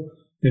people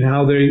and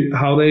how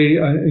they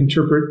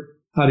interpret,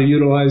 how to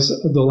utilize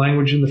the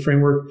language in the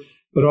framework,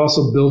 but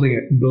also building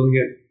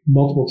it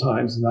multiple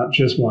times, not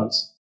just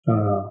once.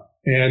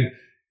 And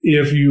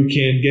if you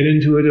can get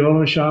into a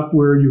development shop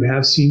where you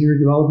have senior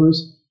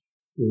developers,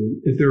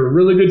 if they're a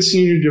really good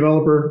senior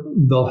developer,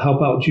 they'll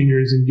help out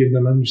juniors and give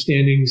them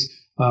understandings.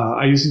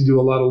 I used to do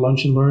a lot of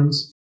lunch and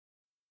learns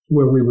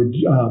where we would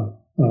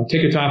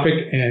take a topic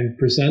and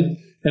present,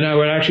 and I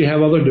would actually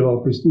have other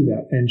developers do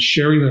that and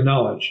sharing the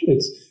knowledge.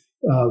 It's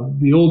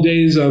the old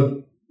days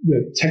of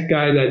the tech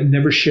guy that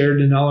never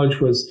shared the knowledge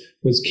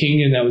was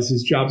king, and that was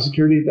his job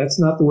security. That's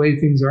not the way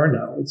things are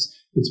now.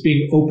 It's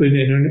being open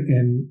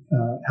and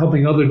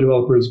helping other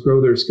developers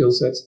grow their skill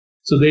sets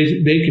so they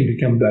can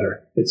become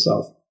better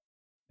itself.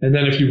 And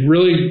then if you're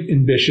really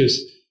ambitious,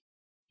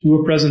 do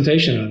a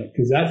presentation on it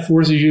because that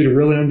forces you to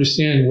really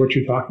understand what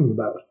you're talking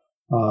about.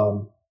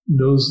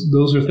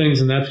 Those are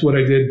things, and that's what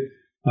I did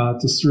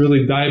to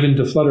really dive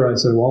into Flutter. I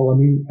said, well,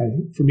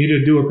 for me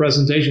to do a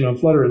presentation on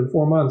Flutter in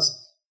 4 months,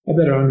 I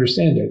better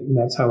understand it. And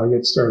that's how I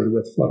get started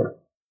with Flutter.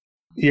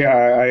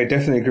 Yeah, I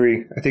definitely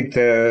agree. I think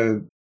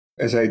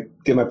as I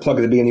did my plug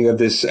at the beginning of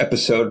this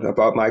episode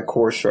about my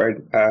course, right?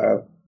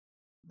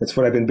 That's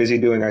what I've been busy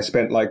doing. I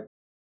spent like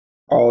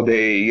all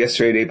day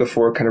yesterday, day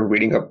before, kind of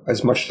reading up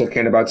as much as I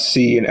can about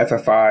C and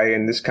FFI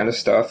and this kind of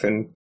stuff.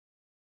 And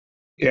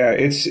yeah,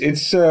 it's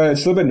a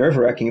little bit nerve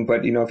wracking,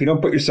 but if you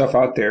don't put yourself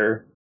out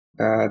there,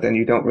 then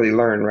you don't really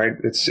learn, right?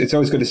 It's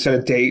always good to set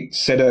a date,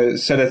 set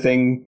a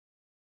thing,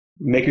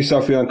 make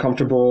yourself feel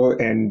uncomfortable,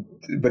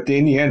 but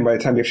in the end, by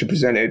the time you actually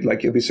present it,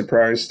 like you'll be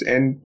surprised.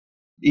 And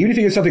even if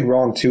you get something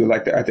wrong too,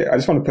 like I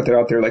just want to put that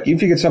out there, like even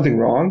if you get something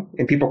wrong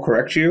and people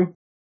correct you,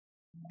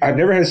 I've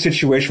never had a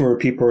situation where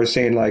people are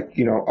saying like,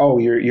 oh,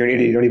 you're an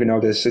idiot, you don't even know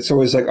this. It's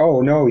always like,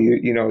 oh no,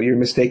 you're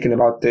mistaken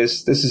about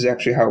this. This is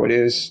actually how it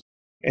is.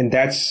 And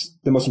that's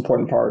the most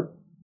important part.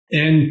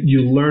 And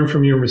you learn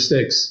from your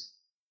mistakes.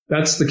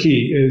 That's the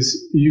key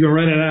is you can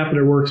write an app and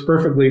it works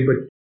perfectly, but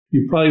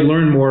you probably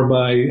learn more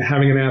by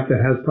having an app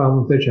that has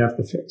problems that you have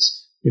to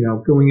fix,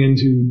 going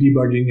into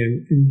debugging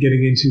and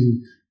getting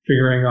into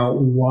figuring out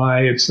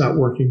why it's not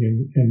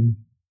working and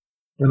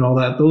all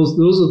that.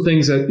 Those are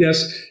things that,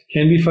 yes,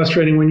 can be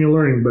frustrating when you're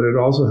learning, but it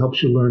also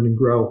helps you learn and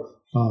grow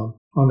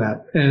on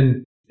that.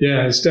 And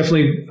yeah, it's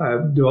definitely,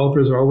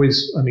 developers are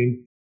always,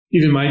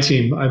 even my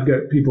team, I've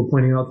got people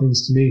pointing out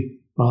things to me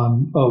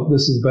on, oh,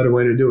 this is a better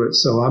way to do it.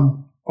 So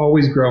I'm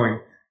always growing.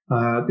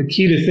 The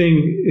key to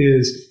thing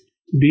is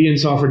to be in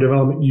software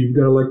development. You've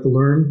got to like to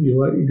learn.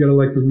 You've got to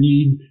like to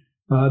read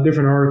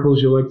different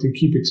articles. You like to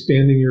keep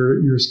expanding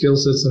your skill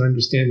sets and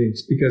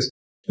understandings because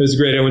it was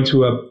great. I went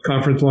to a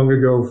conference long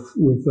ago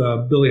with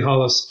Billy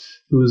Hollis,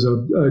 who is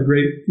a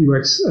great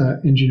UX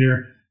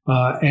engineer.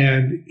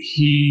 And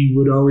he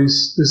would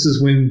always, this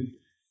is when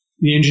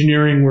the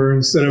engineering where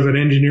instead of an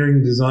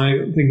engineering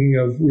design,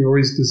 we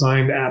always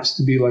designed apps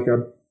to be like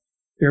a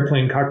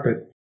airplane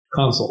cockpit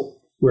console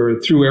where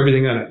it threw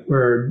everything on it,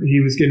 where he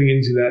was getting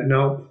into that,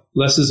 no,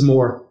 less is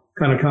more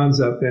kind of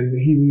concept. And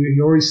he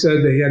always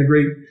said that he had a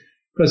great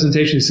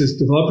presentation. He says,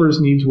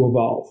 developers need to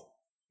evolve.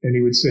 And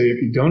he would say,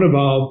 if you don't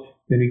evolve,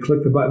 then you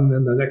click the button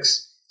and the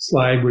next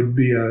slide would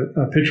be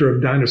a picture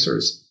of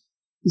dinosaurs.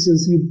 He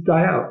says, you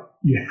die out.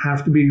 You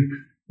have to be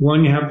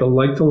one, you have to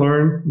like to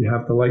learn, you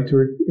have to like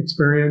to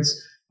experience,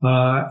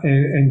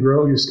 and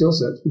grow your skill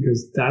sets,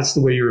 because that's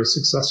the way you're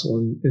successful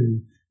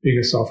in being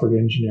a software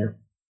engineer.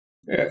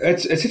 Yeah,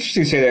 it's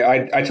interesting to say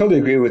that. I totally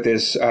agree with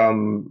this.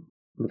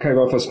 We're kind of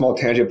off a small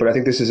tangent, but I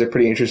think this is a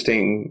pretty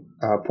interesting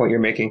point you're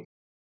making.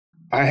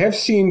 I have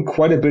seen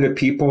quite a bit of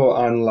people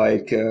on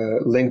like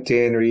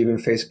LinkedIn or even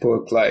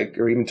Facebook,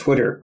 or even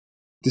Twitter,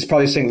 just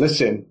probably saying,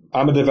 listen,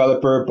 I'm a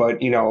developer,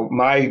 but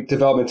my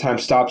development time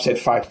stops at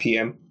 5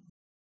 p.m.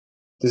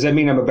 Does that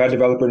mean I'm a bad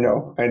developer?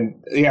 No. And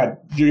yeah,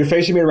 your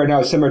face you made right now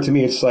is similar to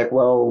me. It's like,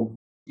 well,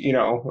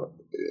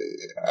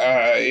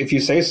 if you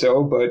say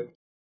so, but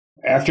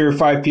after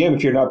 5 p.m.,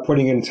 if you're not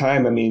putting in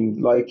time, I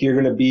mean, like you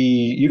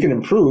can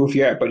improve,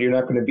 yeah, but you're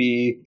not going to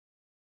be,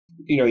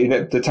 you're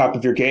at the top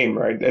of your game,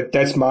 right?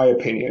 That's my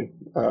opinion.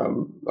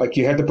 Like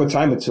you have to put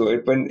time into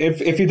it. But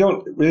if you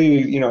don't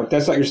really, if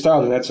that's not your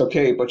style, then that's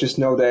okay. But just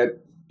know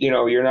that,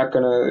 you're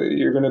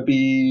going to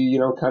be,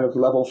 kind of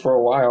level for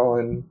a while.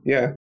 And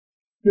yeah.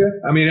 Yeah.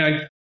 I mean,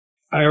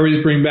 I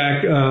always bring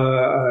back,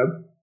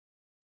 we're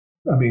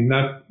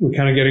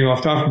kind of getting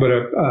off topic, but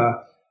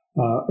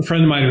a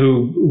friend of mine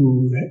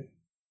who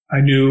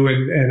I knew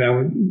and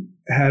I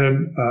had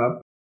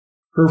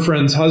her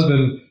friend's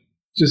husband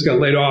just got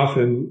laid off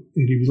and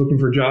he was looking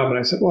for a job. And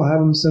I said, well, have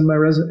him send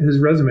his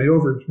resume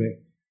over to me.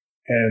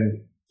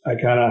 And I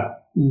kind of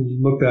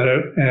looked at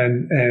it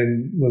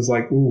and was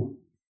like, ooh,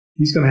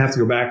 he's going to have to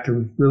go back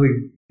to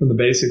really from the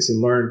basics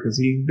and learn, because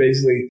he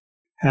basically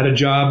had a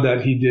job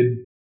that he did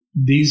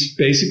these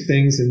basic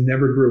things and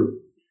never grew.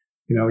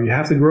 You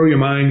have to grow your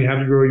mind. You have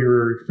to grow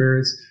your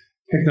experience.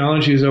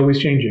 Technology is always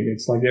changing.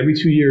 It's like every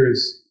 2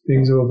 years,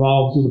 things have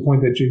evolved to the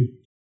point that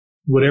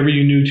whatever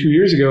you knew 2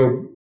 years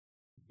ago,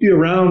 be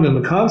around and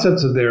the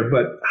concepts are there,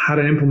 but how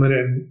to implement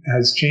it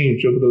has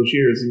changed over those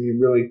years, and you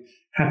really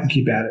have to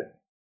keep at it.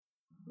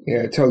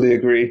 Yeah, I totally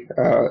agree.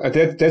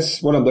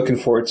 That's what I'm looking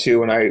forward to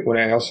when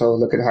I also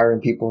look at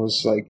hiring people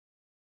is like,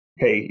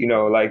 hey,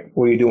 like,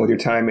 what are you doing with your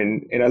time?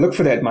 And I look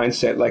for that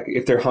mindset, like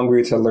if they're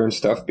hungry to learn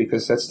stuff,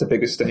 because that's the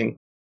biggest thing.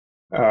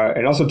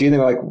 And also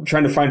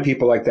trying to find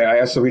people like that.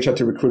 I also reach out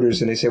to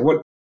recruiters and they say,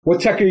 what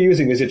tech are you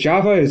using? Is it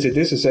Java? Is it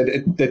this? I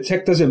said, the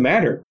tech doesn't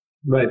matter.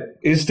 Right.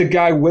 Is the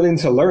guy willing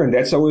to learn?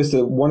 That's always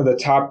one of the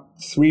top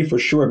three for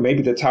sure.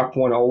 Maybe the top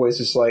one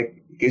always is like,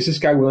 is this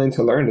guy willing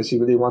to learn? Does he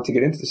really want to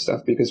get into this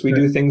stuff? Because we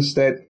do things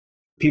that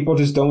people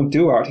just don't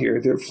do out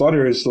here.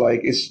 Flutter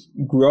is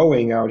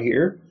growing out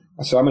here.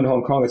 So I'm in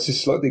Hong Kong. It's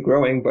just slowly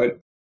growing. But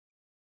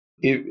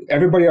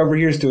everybody over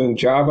here is doing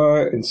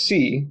Java and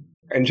C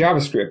and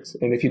JavaScript.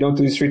 And if you don't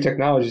do these three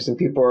technologies, then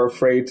people are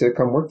afraid to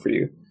come work for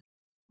you.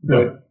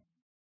 But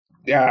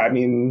yeah, I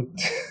mean...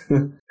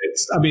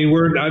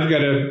 I've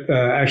got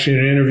actually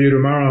an interview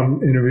tomorrow.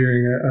 I'm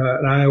interviewing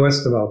an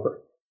iOS developer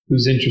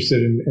who's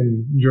interested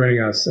in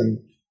joining us. And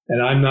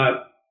I'm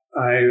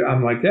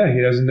like, yeah, he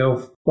doesn't know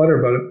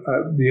Flutter, but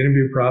the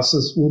interview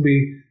process will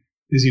be,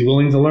 is he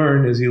willing to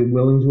learn? Is he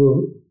willing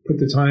to put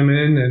the time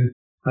in? And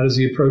how does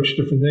he approach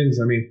different things?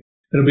 I mean,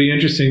 it'll be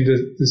interesting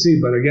to see.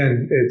 But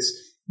again,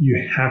 you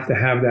have to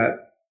have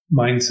that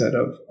mindset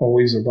of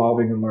always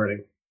evolving and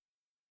learning.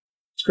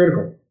 It's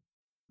critical.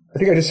 I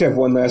think I just have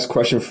one last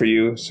question for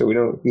you, so we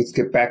don't need to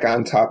get back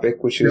on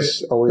topic, which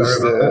is always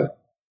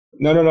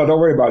No, don't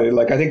worry about it.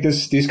 Like, I think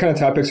these kind of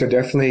topics are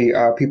definitely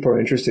people are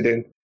interested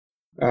in.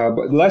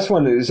 But the last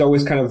one is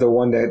always kind of the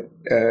one that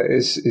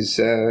is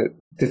a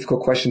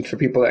difficult question for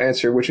people to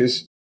answer, which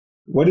is,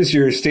 what is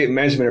your state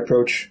management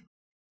approach?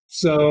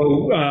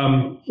 So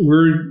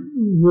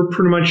we're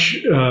pretty much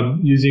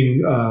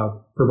using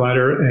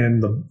Provider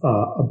and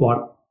a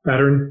block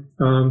pattern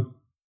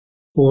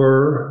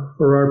for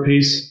our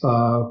piece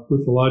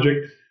with the logic.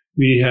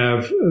 We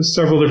have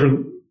several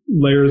different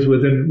layers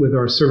with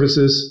our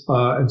services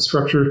and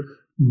structure,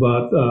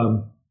 but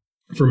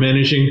for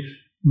managing,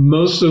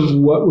 most of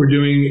what we're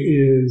doing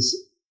is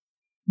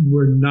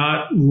we're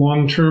not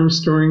long-term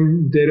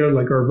storing data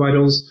like our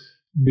vitals,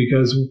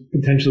 because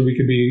potentially we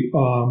could be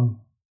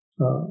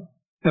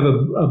have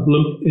a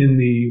blimp in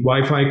the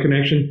Wi-Fi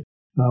connection.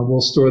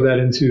 We'll store that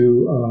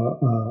into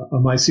a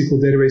MySQL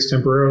database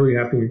temporarily. You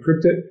have to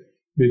encrypt it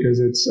because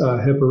it's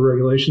HIPAA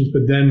regulations.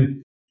 But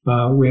then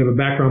we have a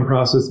background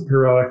process that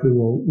periodically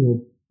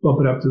will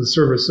bump it up to the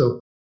server. So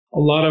a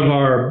lot of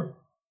our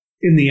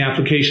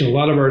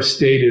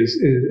state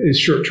is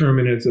short-term,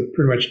 and it's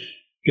pretty much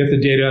get the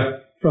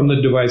data from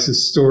the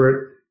devices, store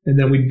it, and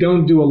then we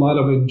don't do a lot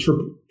of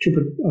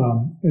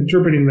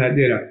interpreting that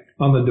data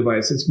on the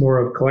device. It's more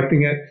of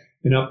collecting it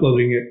and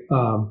uploading it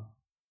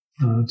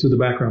to the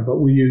background. But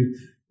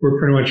we're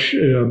pretty much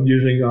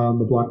using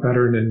the block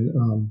pattern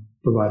and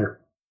Provider.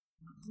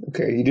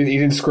 Okay, you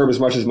didn't squirm as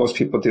much as most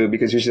people do,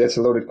 because usually that's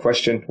a loaded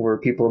question where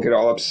people get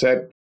all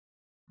upset.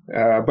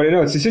 But I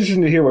know it's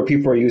interesting to hear what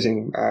people are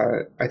using.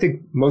 I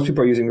think most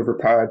people are using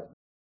RiverPod,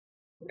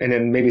 and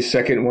then maybe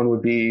second one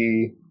would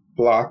be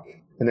Block,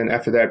 and then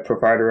after that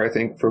Provider, I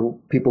think, for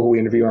people who we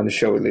interview on the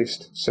show at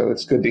least. So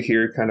it's good to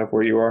hear kind of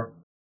where you are.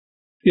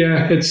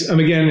 Yeah, we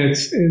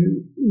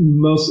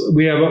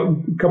have a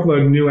couple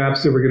of new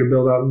apps that we're going to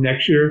build out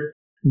next year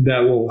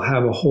that will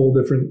have a whole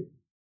different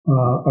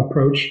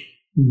approach.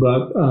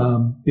 But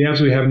the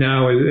apps we have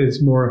now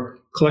is more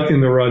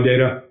collecting the raw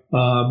data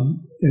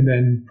and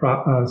then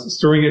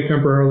storing it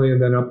temporarily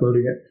and then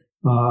uploading it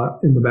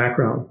in the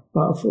background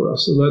for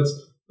us. So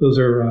those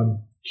are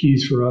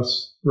keys for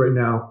us right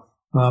now.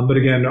 But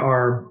again,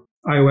 our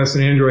iOS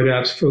and Android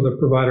apps for the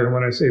provider, and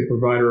when I say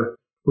provider,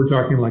 we're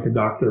talking like a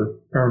doctor,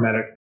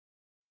 paramedic,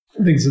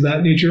 things of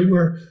that nature,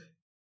 where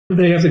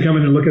they have to come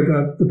in and look at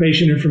the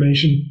patient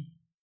information,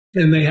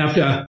 and they have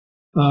to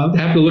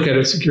look at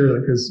it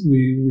securely because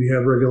we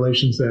have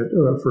regulations that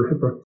for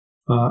HIPAA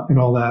and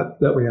all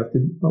that we have to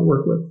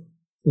work with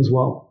as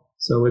well.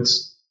 So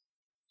it's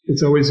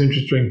always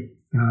interesting,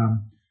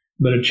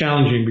 but it's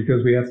challenging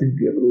because we have to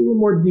give it a little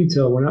more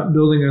detail. We're not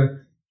building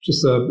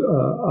just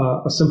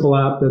a simple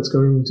app that's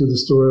going to the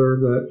store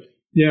that,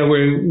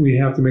 we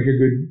have to make a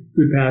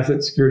good pass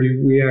at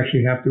security. We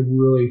actually have to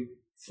really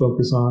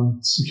focus on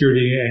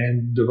security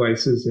and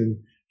devices and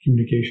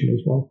communication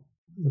as well.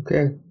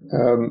 Okay.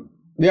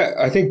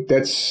 I think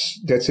that's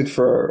it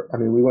for,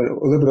 we went a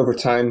little bit over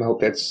time. I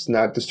hope that's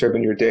not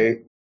disturbing your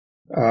day.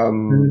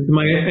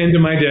 My end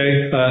of my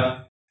day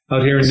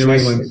out here in New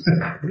England.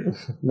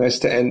 Nice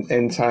to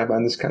end time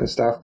on this kind of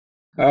stuff.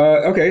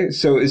 Okay,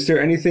 so is there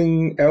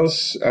anything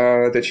else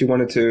that you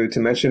wanted to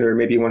mention, or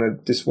maybe you want to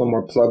just one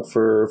more plug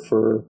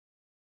for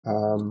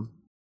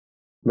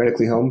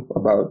Medically Home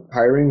about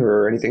hiring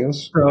or anything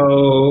else?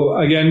 So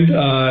again,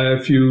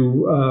 if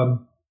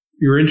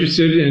you're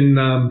interested in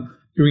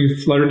doing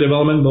Flutter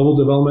development, mobile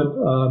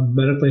development,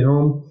 Medically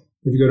Home,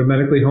 if you go to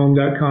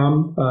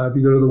medicallyhome.com, if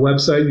you go to the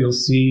website, you'll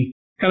see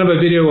kind of a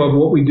video of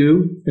what we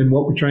do and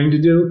what we're trying to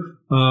do.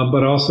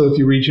 But also, if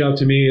you reach out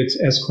to me, it's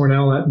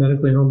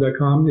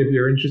scornell@medicallyhome.com. If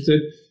you're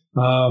interested,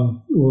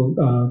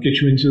 we'll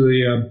get you into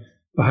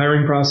the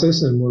hiring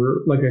process. And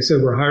like I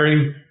said, we're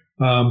hiring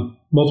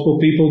multiple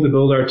people to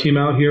build our team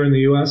out here in the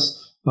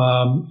U.S.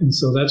 And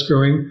so that's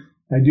growing.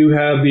 I do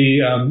have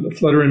the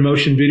Flutter in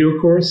Motion video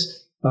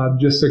course.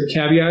 Just a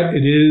caveat,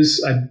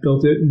 I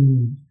built it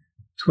in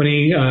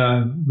 20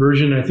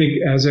 version. I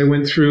think as I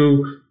went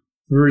through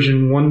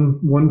version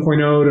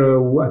 1.0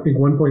 to I think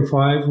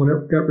 1.5 when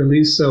it got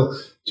released. So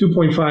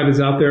 2.5 is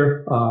out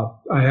there.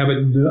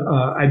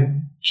 I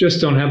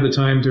just don't have the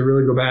time to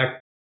really go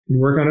back and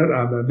work on it.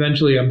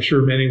 Eventually, I'm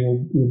sure Manning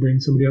will bring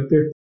somebody up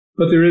there.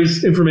 But there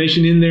is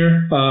information in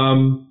there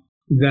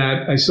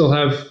that I still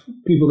have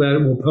people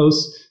that will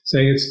post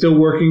saying it's still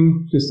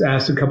working. Just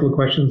ask a couple of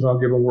questions. I'll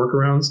give them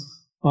workarounds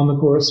on the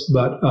course.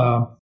 But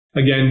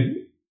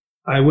again,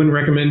 I wouldn't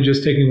recommend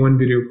just taking one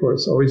video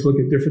course. Always look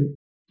at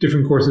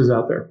different courses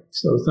out there.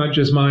 So it's not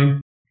just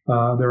mine.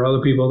 There are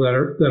other people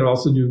that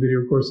also do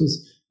video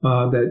courses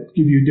that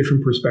give you a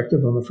different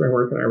perspective on the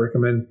framework. And I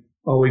recommend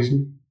always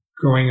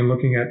going and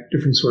looking at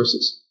different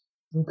sources.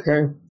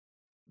 Okay.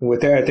 And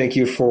with that, I thank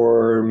you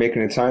for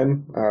making the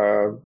time.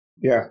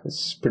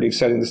 It's pretty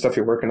exciting, the stuff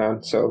you're working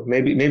on. So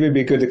maybe it'd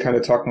be good to kind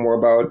of talk more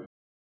about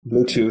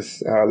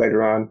Bluetooth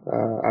later on.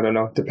 I don't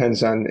know.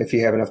 Depends on if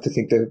you have enough to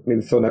think to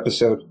maybe fill an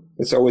episode.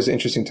 It's always an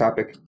interesting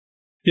topic.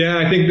 Yeah,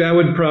 I think that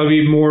would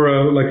probably be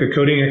more like a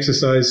coding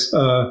exercise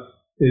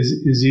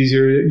is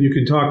easier. You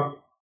can talk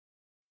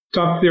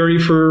theory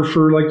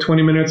for like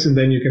 20 minutes, and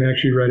then you can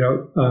actually write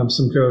out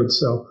some code.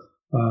 So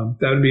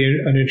that would be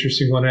an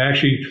interesting one. I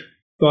actually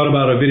thought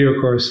about a video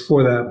course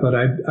for that, but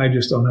I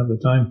just don't have the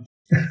time.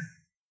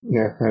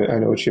 Yeah, I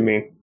know what you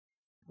mean.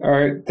 All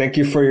right, thank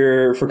you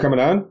for coming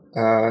on,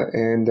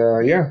 and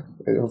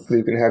hopefully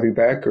we can have you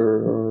back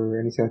or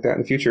anything like that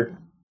in the future.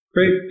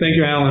 Great, thank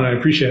you, Alan. I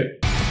appreciate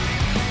it.